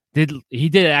 He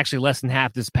did actually less than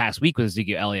half this past week with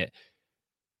Ezekiel Elliott.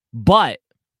 But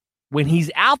when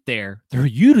he's out there, they're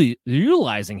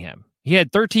utilizing him. He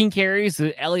had 13 carries,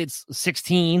 Elliott's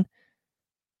 16.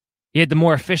 He had the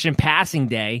more efficient passing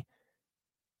day.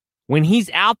 When he's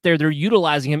out there, they're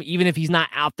utilizing him even if he's not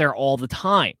out there all the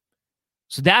time.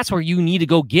 So that's where you need to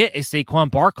go get a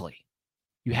Saquon Barkley.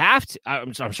 You have to.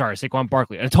 I'm sorry, Saquon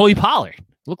Barkley. And Tony Pollard.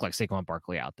 Looked like Saquon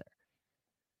Barkley out there.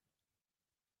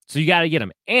 So you got to get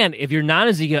him. And if you're not an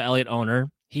Ezekiel Elliott owner,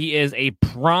 he is a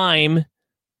prime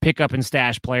pickup and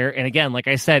stash player. And again, like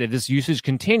I said, if this usage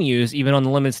continues, even on the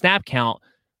limited snap count,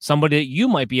 somebody that you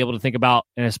might be able to think about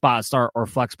in a spot start or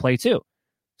flex play too.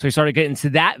 So you started getting to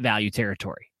that value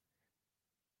territory.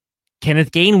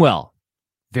 Kenneth Gainwell,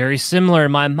 very similar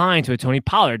in my mind to a Tony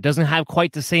Pollard. Doesn't have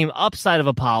quite the same upside of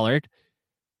a Pollard,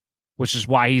 which is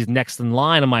why he's next in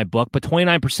line in my book, but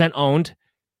 29% owned.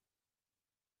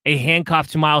 A handcuff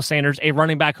to Miles Sanders, a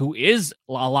running back who is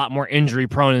a lot more injury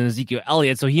prone than Ezekiel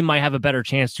Elliott, so he might have a better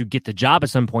chance to get the job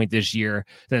at some point this year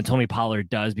than Tony Pollard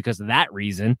does because of that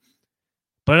reason.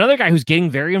 But another guy who's getting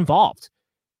very involved.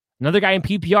 Another guy in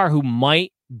PPR who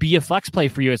might be a flex play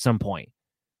for you at some point.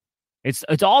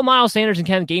 It's all Miles Sanders and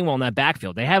Kenneth Gainwell in that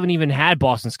backfield. They haven't even had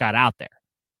Boston Scott out there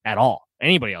at all.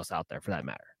 Anybody else out there for that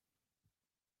matter.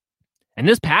 And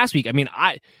this past week, I mean,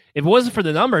 if it wasn't for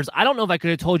the numbers, I don't know if I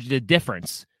could have told you the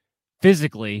difference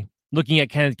physically looking at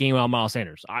Kenneth Gainwell and Miles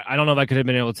Sanders. I don't know if I could have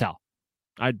been able to tell.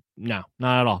 No,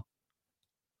 not at all.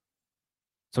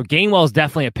 So Gainwell is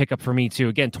definitely a pickup for me too.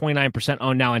 Again, 29%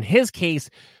 owned now. In his case,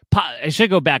 I should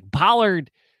go back. Pollard,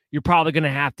 you're probably going to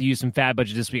have to use some fab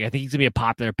budget this week. I think he's going to be a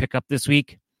popular pickup this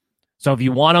week. So if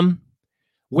you want him,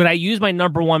 would I use my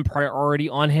number one priority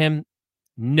on him?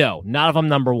 No, not if I'm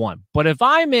number one. But if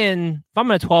I'm in a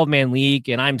 12-man league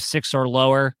and I'm 6 or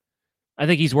lower, I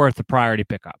think he's worth the priority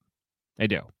pickup. I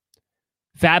do.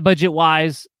 Fab budget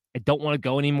wise, I don't want to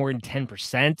go any more than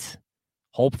 10%.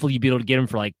 Hopefully you'll be able to get him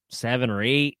for like 7 or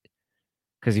 8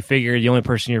 because you figure the only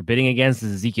person you're bidding against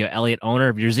is Ezekiel Elliott owner.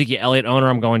 If you're Ezekiel Elliott owner,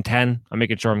 I'm going 10. I'm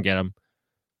making sure I'm getting him.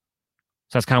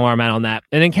 So that's kind of where I'm at on that.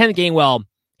 And then Kenneth Gainwell,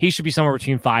 he should be somewhere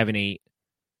between 5 and 8.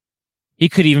 He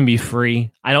could even be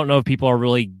free. I don't know if people are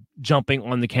really jumping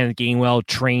on the Kenneth Gainwell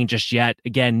train just yet.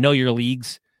 Again, know your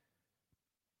leagues.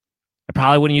 I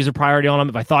probably wouldn't use a priority on him.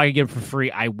 If I thought I could get him for free,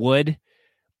 I would.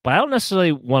 But I don't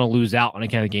necessarily want to lose out on a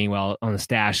Kenneth Gainwell on the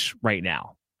stash right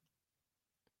now.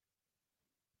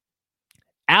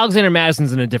 Alexander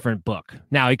Madison's in a different book.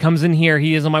 Now, he comes in here.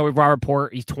 He is on my waiver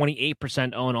report. He's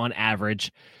 28% owned on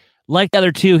average. Like the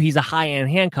other two, he's a high-end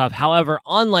handcuff. However,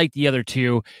 unlike the other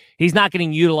two, he's not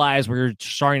getting utilized where you're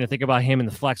starting to think about him in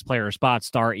the flex player or spot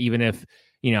start, even if,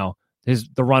 you know,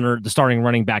 the starting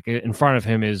running back in front of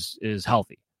him is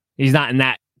healthy. He's not in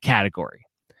that category.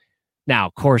 Now,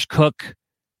 of course, Cook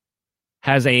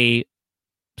has a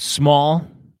small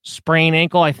sprained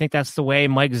ankle. I think that's the way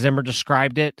Mike Zimmer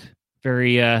described it.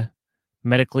 Very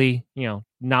medically,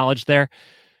 knowledge there.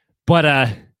 But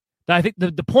I think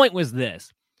the point was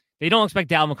this. They don't expect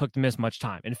Dalvin Cook to miss much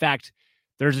time. In fact,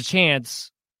 there's a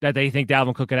chance that they think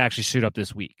Dalvin Cook could actually suit up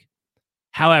this week.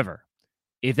 However,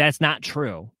 if that's not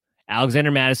true,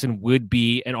 Alexander Madison would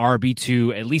be an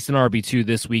RB2, at least an RB2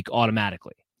 this week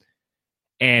automatically.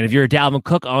 And if you're a Dalvin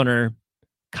Cook owner,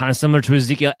 kind of similar to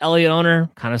Ezekiel Elliott owner,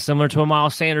 kind of similar to a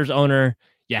Miles Sanders owner,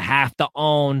 you have to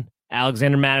own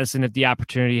Alexander Madison if the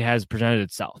opportunity has presented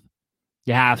itself.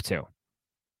 You have to.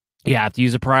 You have to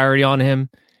use a priority on him.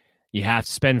 You have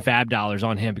to spend fab dollars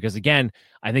on him because, again,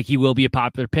 I think he will be a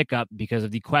popular pickup because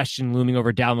of the question looming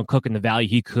over Dalvin Cook and the value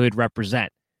he could represent.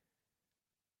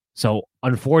 So,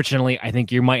 unfortunately, I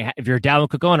think if you're a Dalvin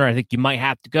Cook owner, I think you might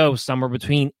have to go somewhere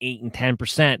between 8 and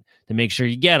 10% to make sure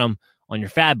you get him on your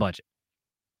fab budget.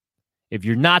 If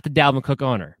you're not the Dalvin Cook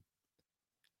owner,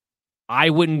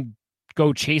 I wouldn't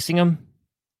go chasing him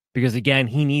because, again,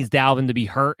 he needs Dalvin to be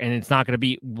hurt, and it's not going to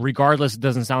be, regardless, it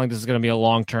doesn't sound like this is going to be a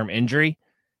long-term injury.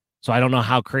 So I don't know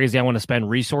how crazy I want to spend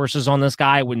resources on this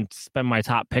guy. I wouldn't spend my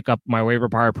top pickup, my waiver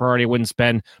priority. Probably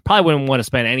wouldn't want to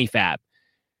spend any fab.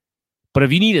 But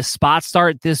if you need a spot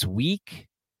start this week,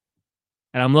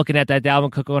 and I'm looking at that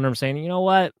Dalvin Cook owner, I'm saying, you know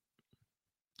what?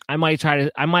 I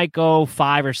might go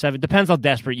 5 or 7. Depends how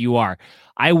desperate you are.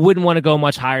 I wouldn't want to go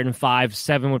much higher than 5.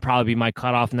 7 would probably be my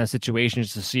cutoff in that situation,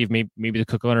 just to see if maybe the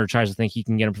Cook owner tries to think he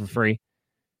can get him for free.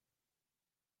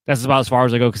 That's about as far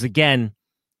as I go. Because again,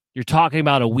 you're talking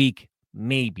about a week,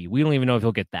 maybe. We don't even know if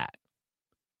he'll get that.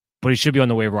 But he should be on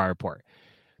the waiver wire report.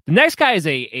 The next guy is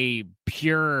a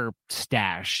pure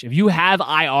stash. If you have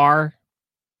IR,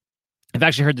 I've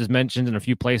actually heard this mentioned in a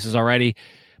few places already,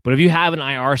 but if you have an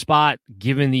IR spot,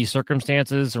 given the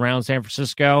circumstances around San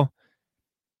Francisco,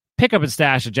 pick up and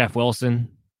stash of Jeff Wilson.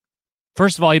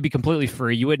 First of all, he'd be completely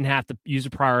free. You wouldn't have to use a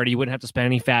priority. You wouldn't have to spend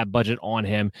any fab budget on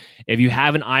him. If you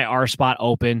have an IR spot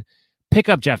open, pick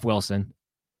up Jeff Wilson.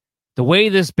 The way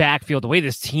this backfield, the way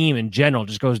this team in general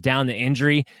just goes down to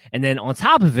injury, and then on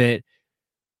top of it,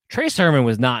 Trey Sermon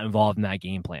was not involved in that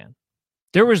game plan.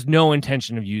 There was no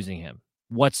intention of using him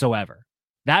whatsoever.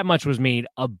 That much was made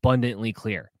abundantly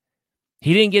clear.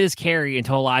 He didn't get his carry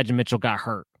until Elijah Mitchell got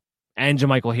hurt and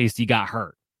JaMychal Hasty got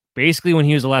hurt. Basically, when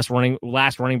he was the last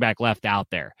running back left out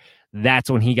there, that's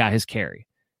when he got his carry.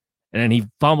 And then he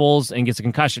fumbles and gets a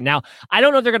concussion. Now, I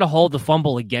don't know if they're going to hold the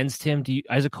fumble against him.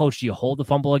 As a coach, do you hold the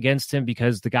fumble against him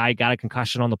because the guy got a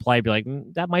concussion on the play? Be like,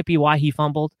 that might be why he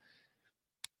fumbled.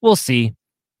 We'll see.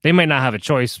 They might not have a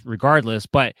choice regardless,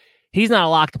 but he's not a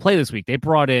lock to play this week. They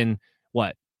brought in,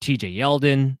 TJ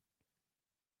Yeldon,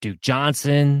 Duke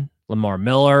Johnson, Lamar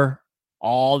Miller,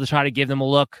 all to try to give them a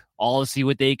look, all to see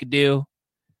what they could do.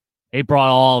 They brought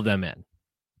all of them in.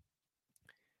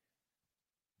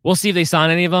 We'll see if they sign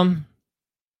any of them.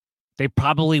 They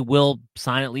probably will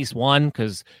sign at least one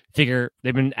because figure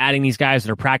they've been adding these guys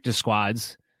that are practice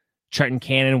squads. Trenton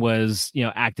Cannon was,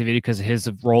 activated because of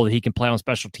his role that he can play on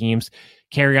special teams.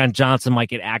 Kerryon Johnson might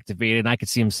get activated, and I could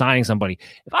see him signing somebody.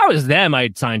 If I was them,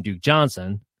 I'd sign Duke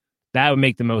Johnson. That would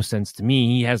make the most sense to me.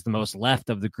 He has the most left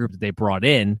of the group that they brought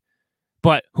in,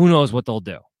 but who knows what they'll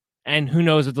do, and who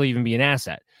knows if they'll even be an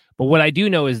asset. But what I do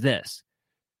know is this.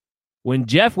 When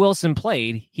Jeff Wilson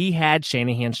played, he had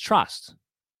Shanahan's trust.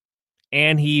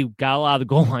 And he got a lot of the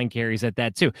goal line carries at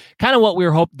that too. Kind of what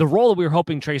the role that we were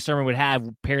hoping Trey Sermon would have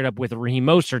paired up with Raheem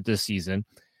Mostert this season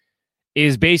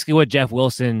is basically what Jeff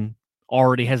Wilson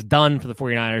already has done for the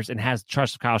 49ers and has the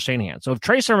trust of Kyle Shanahan. So if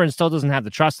Trey Sermon still doesn't have the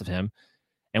trust of him,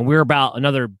 and we're about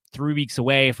another 3 weeks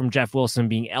away from Jeff Wilson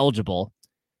being eligible,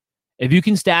 if you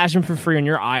can stash him for free on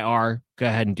your IR, go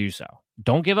ahead and do so.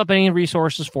 Don't give up any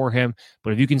resources for him,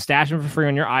 but if you can stash him for free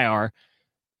on your IR,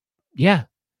 yeah,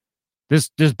 this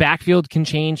backfield can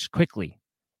change quickly.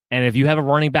 And if you have a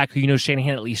running back who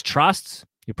Shanahan at least trusts,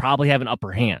 you probably have an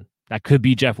upper hand. That could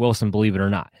be Jeff Wilson, believe it or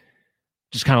not.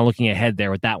 Just kind of looking ahead there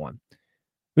with that one.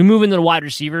 We move into the wide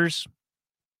receivers.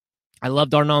 I love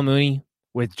Darnell Mooney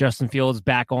with Justin Fields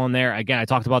back on there. Again, I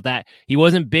talked about that. He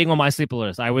wasn't big on my sleeper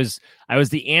list. I was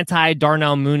the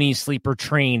anti-Darnell Mooney sleeper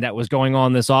train that was going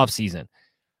on this offseason.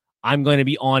 I'm going to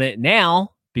be on it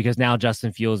now because now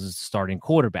Justin Fields is the starting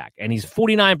quarterback, and he's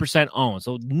 49% owned.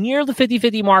 So near the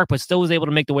 50-50 mark, but still was able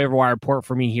to make the waiver wire report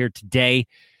for me here today.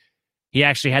 He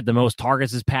actually had the most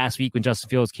targets this past week when Justin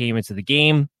Fields came into the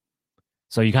game.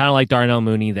 So you kind of like Darnell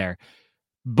Mooney there.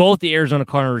 Both the Arizona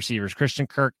Cardinals receivers, Christian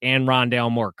Kirk and Rondale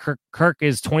Moore. Kirk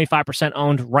is 25%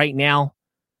 owned right now.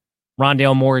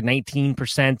 Rondale Moore,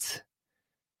 19%.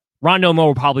 Rondale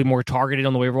Moore probably more targeted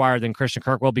on the waiver wire than Christian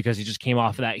Kirk will because he just came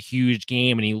off of that huge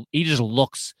game, and he just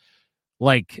looks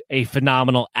like a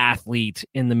phenomenal athlete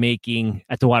in the making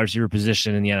at the wide receiver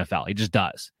position in the NFL. He just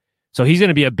does. So he's going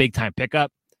to be a big-time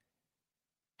pickup.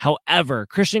 However,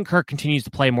 Christian Kirk continues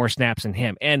to play more snaps than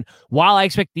him. And while I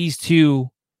expect these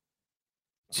two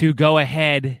to go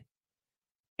ahead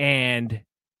and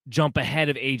jump ahead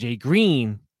of AJ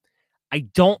Green, I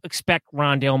don't expect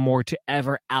Rondale Moore to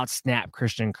ever outsnap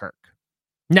Christian Kirk.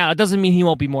 Now, it doesn't mean he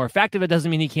won't be more effective. It doesn't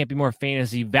mean he can't be more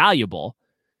fantasy valuable.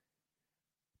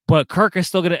 But Kirk is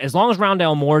still going to, as long as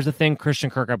Rondale Moore is a thing, Christian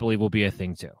Kirk, I believe, will be a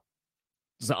thing too.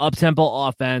 It's an up-tempo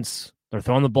offense. They're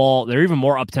throwing the ball. They're even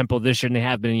more up-tempo this year than they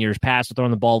have been in years past. They're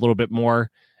throwing the ball a little bit more,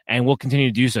 and will continue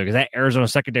to do so because that Arizona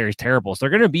secondary is terrible. So they're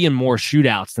going to be in more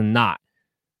shootouts than not.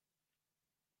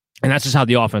 And that's just how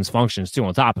the offense functions too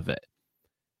on top of it.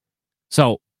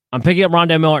 So I'm picking up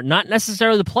Rondale Moore, not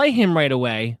necessarily to play him right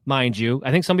away, mind you.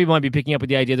 I think some people might be picking up with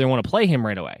the idea they want to play him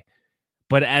right away.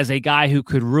 But as a guy who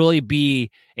could really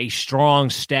be a strong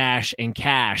stash and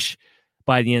cash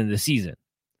by the end of the season.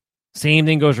 Same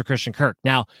thing goes for Christian Kirk.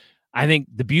 Now, I think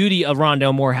the beauty of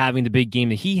Rondale Moore having the big game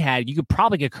that he had, you could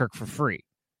probably get Kirk for free.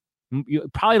 You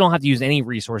probably don't have to use any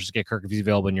resources to get Kirk if he's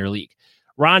available in your league.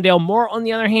 Rondale Moore, on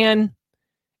the other hand,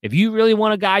 if you really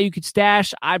want a guy you could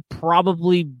stash, I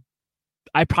probably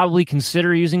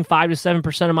consider using 5 to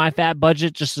 7% of my fat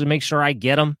budget just to make sure I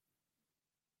get him.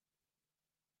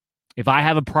 If I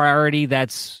have a priority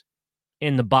that's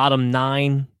in the bottom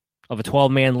 9 of a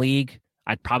 12-man league,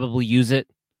 I'd probably use it.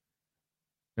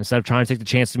 Instead of trying to take the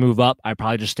chance to move up, I'd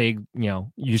probably just stay,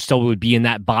 you still would be in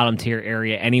that bottom tier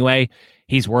area anyway.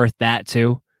 He's worth that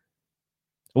too.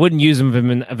 I wouldn't use him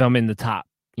if I'm in the top,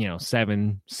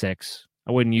 7, 6.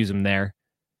 I wouldn't use him there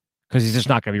because he's just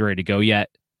not going to be ready to go yet.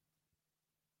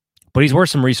 But he's worth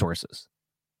some resources.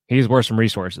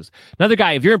 Another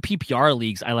guy, if you're in PPR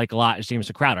leagues, I like a lot is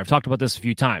Jameson Crowder. I've talked about this a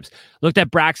few times. Looked at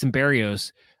Braxton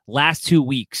Berrios last 2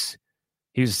 weeks.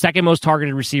 He was the second most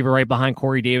targeted receiver right behind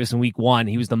Corey Davis in week 1.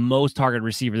 He was the most targeted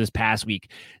receiver this past week.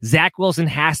 Zach Wilson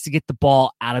has to get the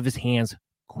ball out of his hands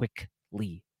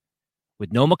quickly.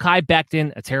 With no Mekhi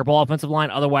Becton, a terrible offensive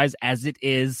line otherwise as it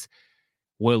is,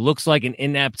 what looks like an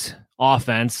inept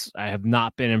offense. I have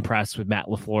not been impressed with Matt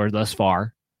LaFleur thus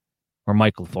far. Or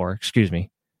Mike LaFleur, excuse me.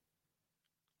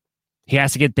 He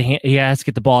has to get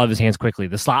the ball out of his hands quickly.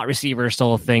 The slot receiver is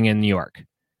still a thing in New York.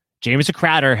 Jameson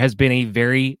Crowder has been a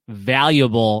very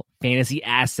valuable fantasy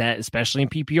asset, especially in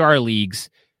PPR leagues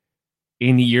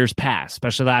in the years past,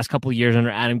 especially the last couple of years under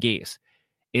Adam Gase.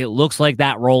 It looks like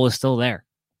that role is still there.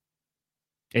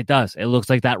 It does. It looks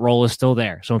like that role is still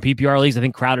there. So in PPR leagues, I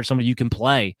think Crowder is somebody you can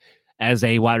play as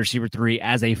a wide receiver 3,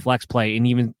 as a flex play, and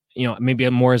even maybe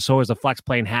more so as a flex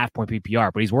play in half-point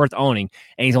PPR, but he's worth owning,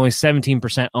 and he's only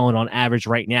 17% owned on average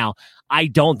right now. I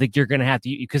don't think you're going to have to,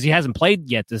 because he hasn't played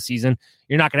yet this season,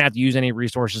 you're not going to have to use any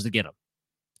resources to get him.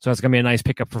 So it's going to be a nice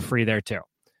pickup for free there too.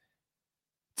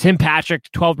 Tim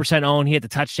Patrick, 12% owned. He had the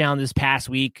touchdown this past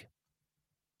week.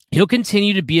 He'll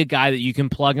continue to be a guy that you can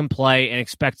plug and play and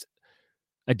expect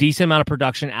a decent amount of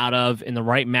production out of in the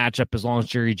right matchup as long as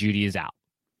Jerry Jeudy is out.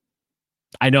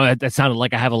 I know that sounded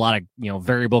like I have a lot of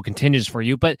variable contingents for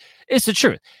you, but it's the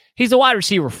truth. He's a wide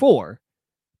receiver 4,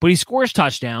 but he scores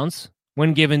touchdowns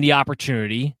when given the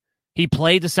opportunity. He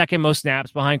played the second most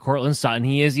snaps behind Courtland Sutton.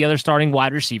 He is the other starting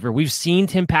wide receiver. We've seen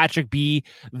Tim Patrick be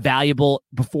valuable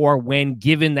before when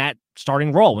given that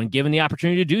starting role, when given the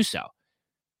opportunity to do so.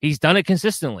 He's done it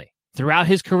consistently throughout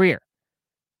his career.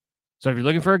 So if you're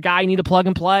looking for a guy you need to plug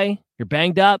and play, you're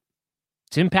banged up,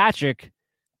 Tim Patrick,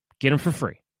 get him for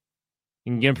free.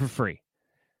 You can get him for free.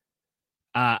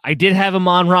 I did have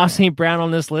Amon-Ra St. Brown on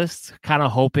this list, kind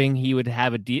of hoping he would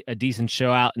have a decent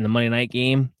show out in the Monday night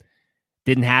game.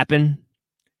 Didn't happen.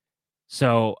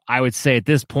 So I would say at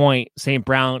this point, St.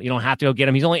 Brown, you don't have to go get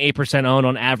him. He's only 8% owned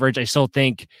on average. I still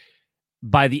think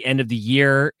by the end of the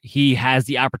year, he has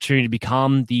the opportunity to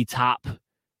become the top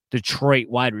Detroit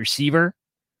wide receiver.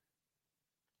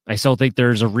 I still think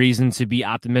there's a reason to be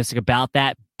optimistic about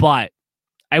that, but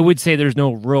I would say there's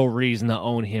no real reason to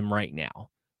own him right now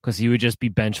because he would just be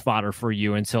bench fodder for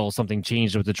you until something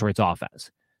changed with Detroit's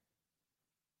offense.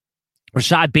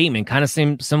 Rashad Bateman, kind of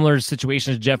similar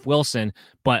situation to Jeff Wilson,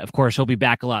 but of course he'll be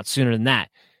back a lot sooner than that.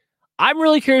 I'm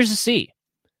really curious to see.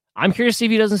 I'm curious to see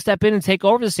if he doesn't step in and take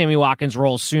over the Sammy Watkins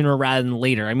role sooner rather than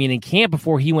later. I mean, in camp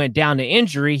before he went down to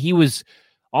injury, he was,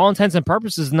 all intents and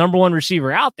purposes, the number 1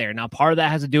 receiver out there. Now, part of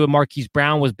that has to do with Marquise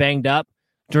Brown was banged up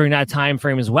during that time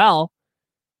frame as well.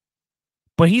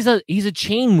 But he's a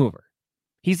chain mover.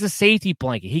 He's a safety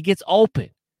blanket. He gets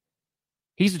open.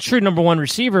 He's a true number 1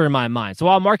 receiver in my mind. So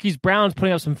while Marquise Brown's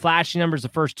putting up some flashy numbers the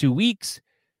first 2 weeks,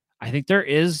 I think there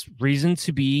is reason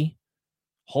to be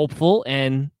hopeful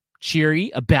and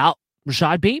cheery about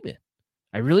Rashad Bateman.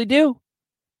 I really do.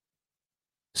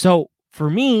 So for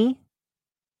me,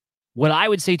 what I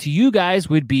would say to you guys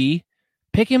would be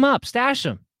pick him up, stash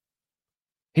him.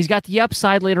 He's got the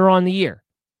upside later on in the year.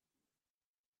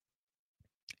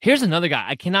 Here's another guy.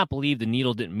 I cannot believe the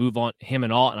needle didn't move on him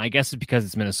at all, and I guess it's because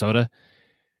it's Minnesota.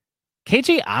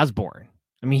 KJ Osborne.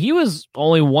 I mean, he was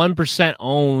only 1%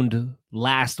 owned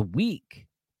last week,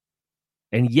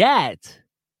 and yet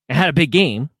it had a big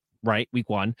game, right, week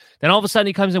 1. Then all of a sudden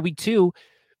he comes in week 2,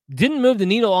 didn't move the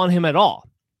needle on him at all.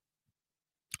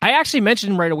 I actually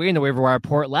mentioned him right away in the waiver wire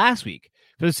report last week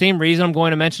for the same reason I'm going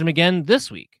to mention him again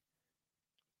this week.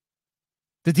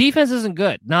 The defense isn't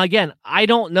good. Now, again, I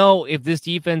don't know if this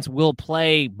defense will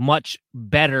play much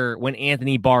better when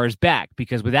Anthony Barr is back,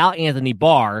 because without Anthony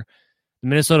Barr, the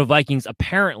Minnesota Vikings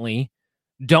apparently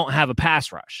don't have a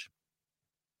pass rush.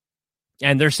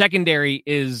 And their secondary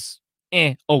is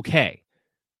okay.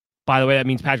 By the way, that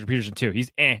means Patrick Peterson too. He's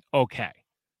okay.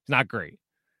 He's not great.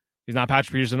 He's not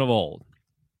Patrick Peterson of old.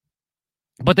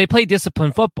 But they play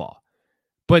disciplined football.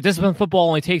 But disciplined football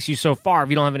only takes you so far if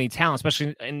you don't have any talent,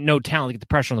 especially no talent to get the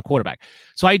pressure on the quarterback.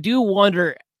 So I do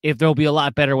wonder if there'll be a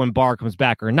lot better when Barr comes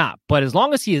back or not. But as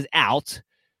long as he is out,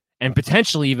 and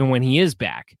potentially even when he is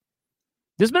back,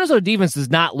 this Minnesota defense does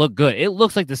not look good. It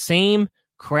looks like the same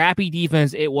crappy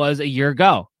defense it was a year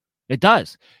ago. It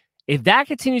does. If that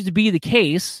continues to be the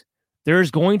case,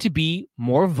 there's going to be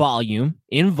more volume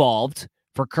involved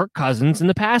for Kirk Cousins in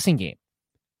the passing game.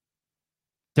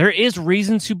 There is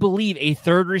reason to believe a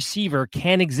third receiver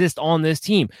can exist on this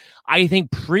team. I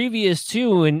think previous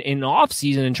to in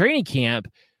offseason and training camp,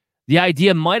 The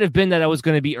idea might have been that it was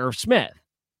going to be Irv Smith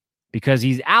because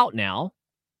he's out now.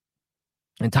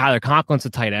 And Tyler Conklin's a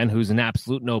tight end who's an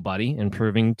absolute nobody and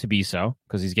proving to be so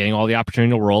because he's getting all the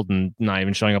opportunity in the world and not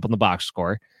even showing up on the box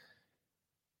score.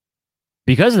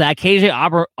 Because of that,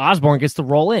 KJ Osborne gets to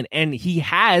roll in, and he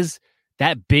has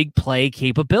that big play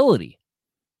capability.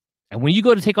 And when you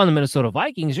go to take on the Minnesota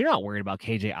Vikings, you're not worried about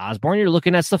KJ Osborne. You're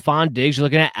looking at Stephon Diggs. You're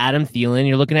looking at Adam Thielen.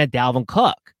 You're looking at Dalvin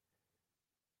Cook.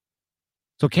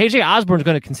 So KJ Osborne is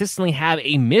going to consistently have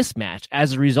a mismatch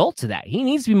as a result of that. He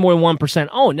needs to be more than 1%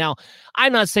 owned. Now,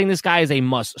 I'm not saying this guy is a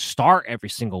must start every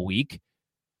single week,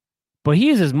 but he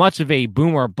is as much of a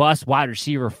boom or bust wide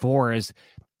receiver for as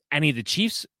any of the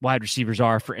Chiefs wide receivers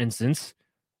are, for instance,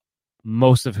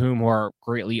 most of whom are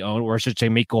greatly owned, or I should say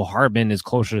Mecole Hardman is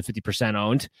closer to 50%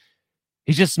 owned.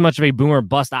 He's just as much of a boom or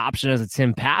bust option as a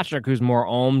Tim Patrick, who's more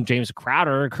owned, James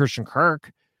Crowder, Christian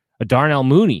Kirk, a Darnell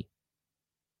Mooney.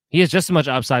 He has just as much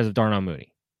upside as Darnell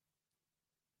Mooney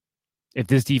if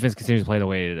this defense continues to play the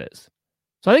way it is.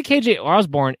 So I think KJ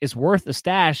Osborne is worth a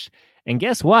stash. And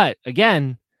guess what?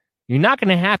 Again, you're not going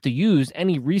to have to use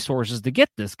any resources to get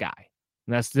this guy.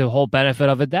 And that's the whole benefit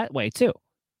of it that way, too.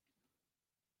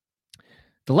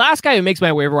 The last guy who makes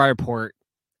my waiver wire report,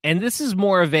 and this is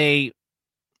more of a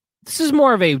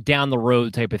down the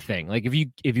road type of thing. Like if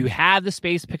you have the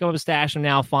space to pick up a stash from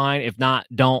now, fine. If not,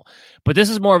 don't. But this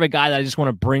is more of a guy that I just want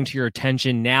to bring to your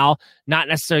attention now, not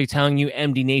necessarily telling you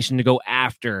MD Nation to go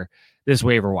after this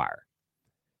waiver wire.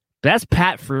 That's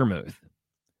Pat Freiermuth.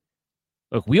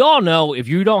 Look, we all know if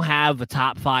you don't have a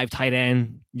top 5 tight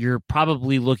end, you're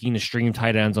probably looking to stream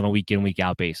tight ends on a week in, week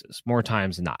out basis more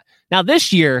times than not. Now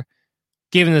this year,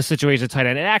 given the situation of tight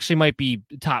end, it actually might be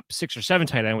top 6 or 7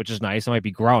 tight end, which is nice. It might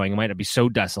be growing. It might not be so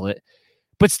desolate.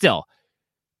 But still,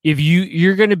 if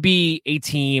you're going to be a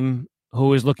team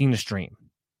who is looking to stream,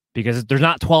 because there's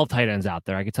not 12 tight ends out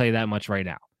there, I can tell you that much right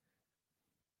now.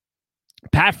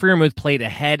 Pat Freiermuth played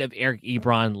ahead of Eric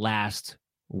Ebron last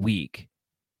week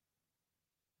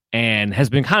and has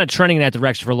been kind of trending in that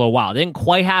direction for a little while. It didn't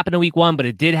quite happen in week 1, but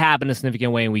it did happen in a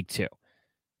significant way in week 2.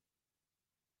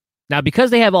 Now,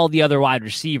 because they have all the other wide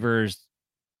receivers,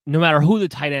 no matter who the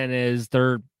tight end is,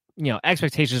 their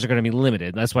expectations are going to be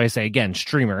limited. That's why I say, again,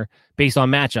 streamer based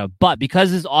on matchup. But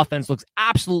because his offense looks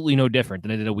absolutely no different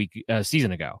than it did a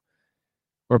season ago,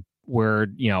 where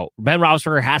Ben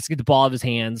Roethlisberger has to get the ball out of his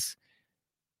hands,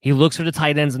 he looks for the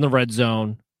tight ends in the red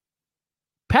zone.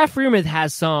 Pat Freiermuth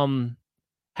has some.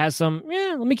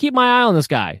 Let me keep my eye on this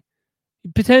guy. He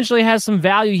potentially has some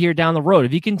value here down the road.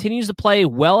 If he continues to play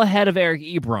well ahead of Eric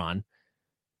Ebron,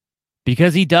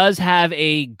 because he does have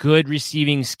a good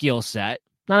receiving skill set,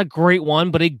 not a great one,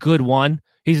 but a good one.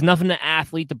 He's enough of an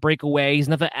athlete to break away. He's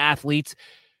enough of an athlete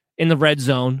in the red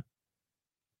zone.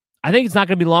 I think it's not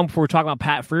going to be long before we're talking about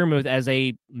Pat Freiermuth as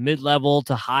a mid-level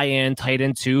to high-end tight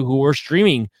end 2 who are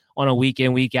streaming on a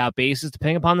week-in, week-out basis,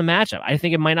 depending upon the matchup. I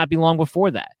think it might not be long before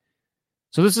that.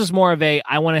 So this is more of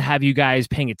I want to have you guys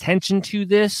paying attention to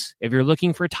this. If you're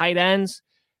looking for tight ends,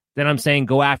 then I'm saying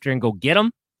go after and go get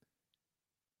them.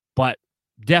 But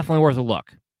definitely worth a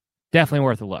look. Definitely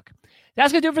worth a look.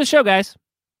 That's going to do it for the show, guys.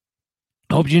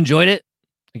 I hope you enjoyed it.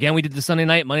 Again, we did the Sunday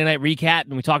night, Monday night recap,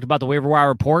 and we talked about the waiver wire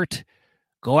report.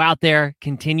 Go out there,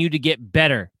 continue to get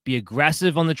better. Be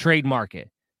aggressive on the trade market.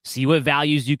 See what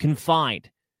values you can find.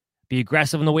 Be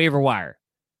aggressive on the waiver wire.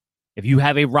 If you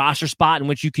have a roster spot in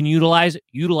which you can utilize it.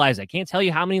 I can't tell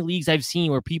you how many leagues I've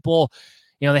seen where people,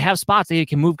 they have spots they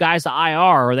can move guys to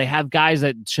IR, or they have guys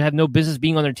that should have no business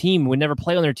being on their team, would never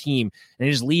play on their team, and they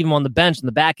just leave them on the bench in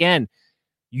the back end.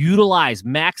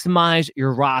 Maximize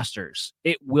your rosters.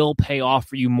 It will pay off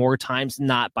for you more times than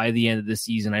not by the end of the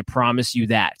season. I promise you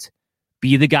that.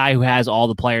 Be the guy who has all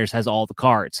the players, has all the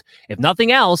cards. If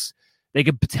nothing else, they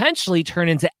could potentially turn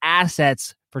into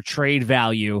assets for trade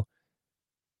value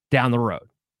down the road.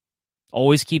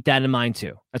 Always keep that in mind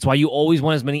too. That's why you always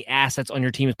want as many assets on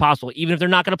your team as possible. Even if they're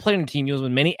not going to play on your team, you want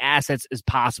as many assets as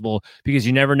possible because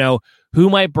you never know who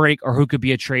might break or who could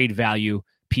be a trade value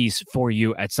piece for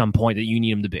you at some point that you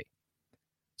need them to be.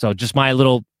 So just my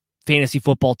little fantasy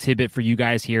football tidbit for you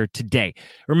guys here today.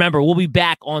 Remember, we'll be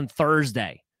back on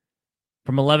Thursday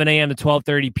from 11 a.m. to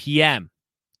 12:30 p.m.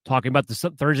 talking about the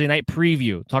Thursday night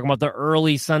preview, talking about the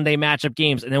early Sunday matchup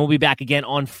games, and then we'll be back again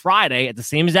on Friday at the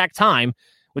same exact time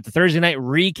with the Thursday night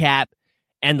recap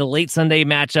and the late Sunday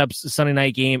matchups, the Sunday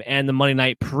night game, and the Monday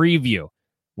night preview.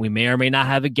 We may or may not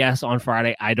have a guest on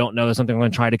Friday. I don't know. That's something I'm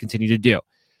going to try to continue to do.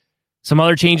 Some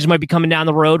other changes might be coming down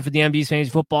the road for the MD's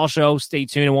Fantasy Football Show. Stay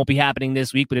tuned. It won't be happening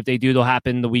this week, but if they do, they'll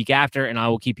happen the week after, and I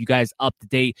will keep you guys up to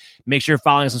date. Make sure you're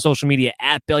following us on social media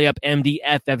at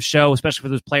BellyUpMDFF Show, especially for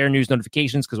those player news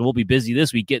notifications, because we'll be busy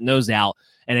this week getting those out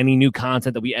and any new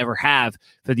content that we ever have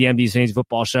for the MD's Fantasy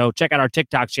Football Show. Check out our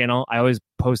TikTok channel. I always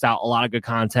post out a lot of good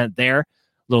content there,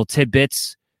 little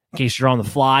tidbits in case you're on the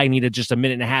fly, need just a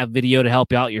minute and a half video to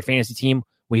help you out your fantasy team.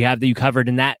 We have you covered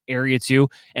in that area too.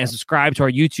 And subscribe to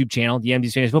our YouTube channel, the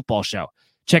MD's Fantasy Football Show.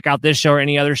 Check out this show or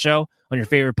any other show on your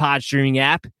favorite pod streaming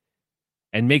app.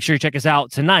 And make sure you check us out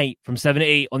tonight from 7 to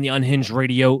 8 on the Unhinged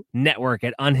Radio Network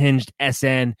at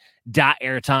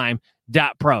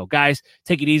unhingedsn.airtime.pro. Guys,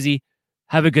 take it easy.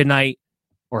 Have a good night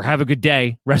or have a good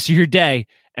day, rest of your day,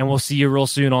 and we'll see you real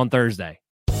soon on Thursday.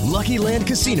 Lucky Land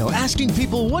Casino, asking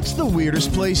people, what's the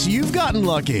weirdest place you've gotten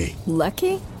lucky?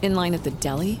 Lucky? In line at the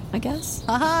deli, I guess?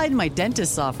 Aha, in my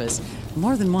dentist's office.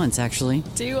 More than once, actually.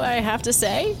 Do I have to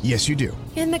say? Yes, you do.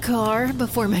 In the car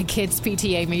before my kids'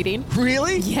 PTA meeting.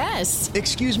 Really? Yes.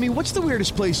 Excuse me, what's the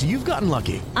weirdest place you've gotten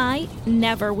lucky? I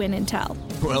never win and tell.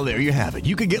 Well, there you have it.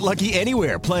 You can get lucky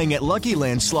anywhere, playing at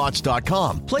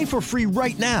LuckyLandSlots.com. Play for free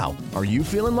right now. Are you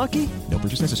feeling lucky? No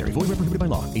purchase necessary. Void where prohibited by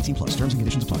law. 18 plus. Terms and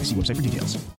conditions apply. See website for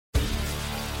details.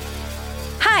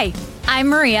 Hi, I'm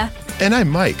Maria. And I'm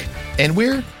Mike. And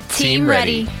we're Team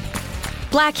Ready.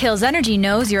 Black Hills Energy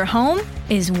knows your home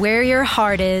is where your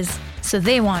heart is, so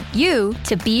they want you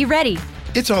to be ready.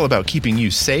 It's all about keeping you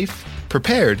safe,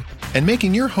 prepared, and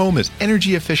making your home as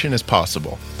energy efficient as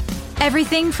possible.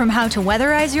 Everything from how to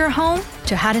weatherize your home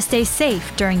to how to stay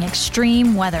safe during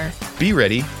extreme weather. Be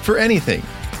ready for anything.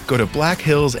 Go to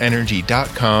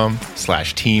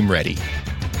blackhillsenergy.com/teamready.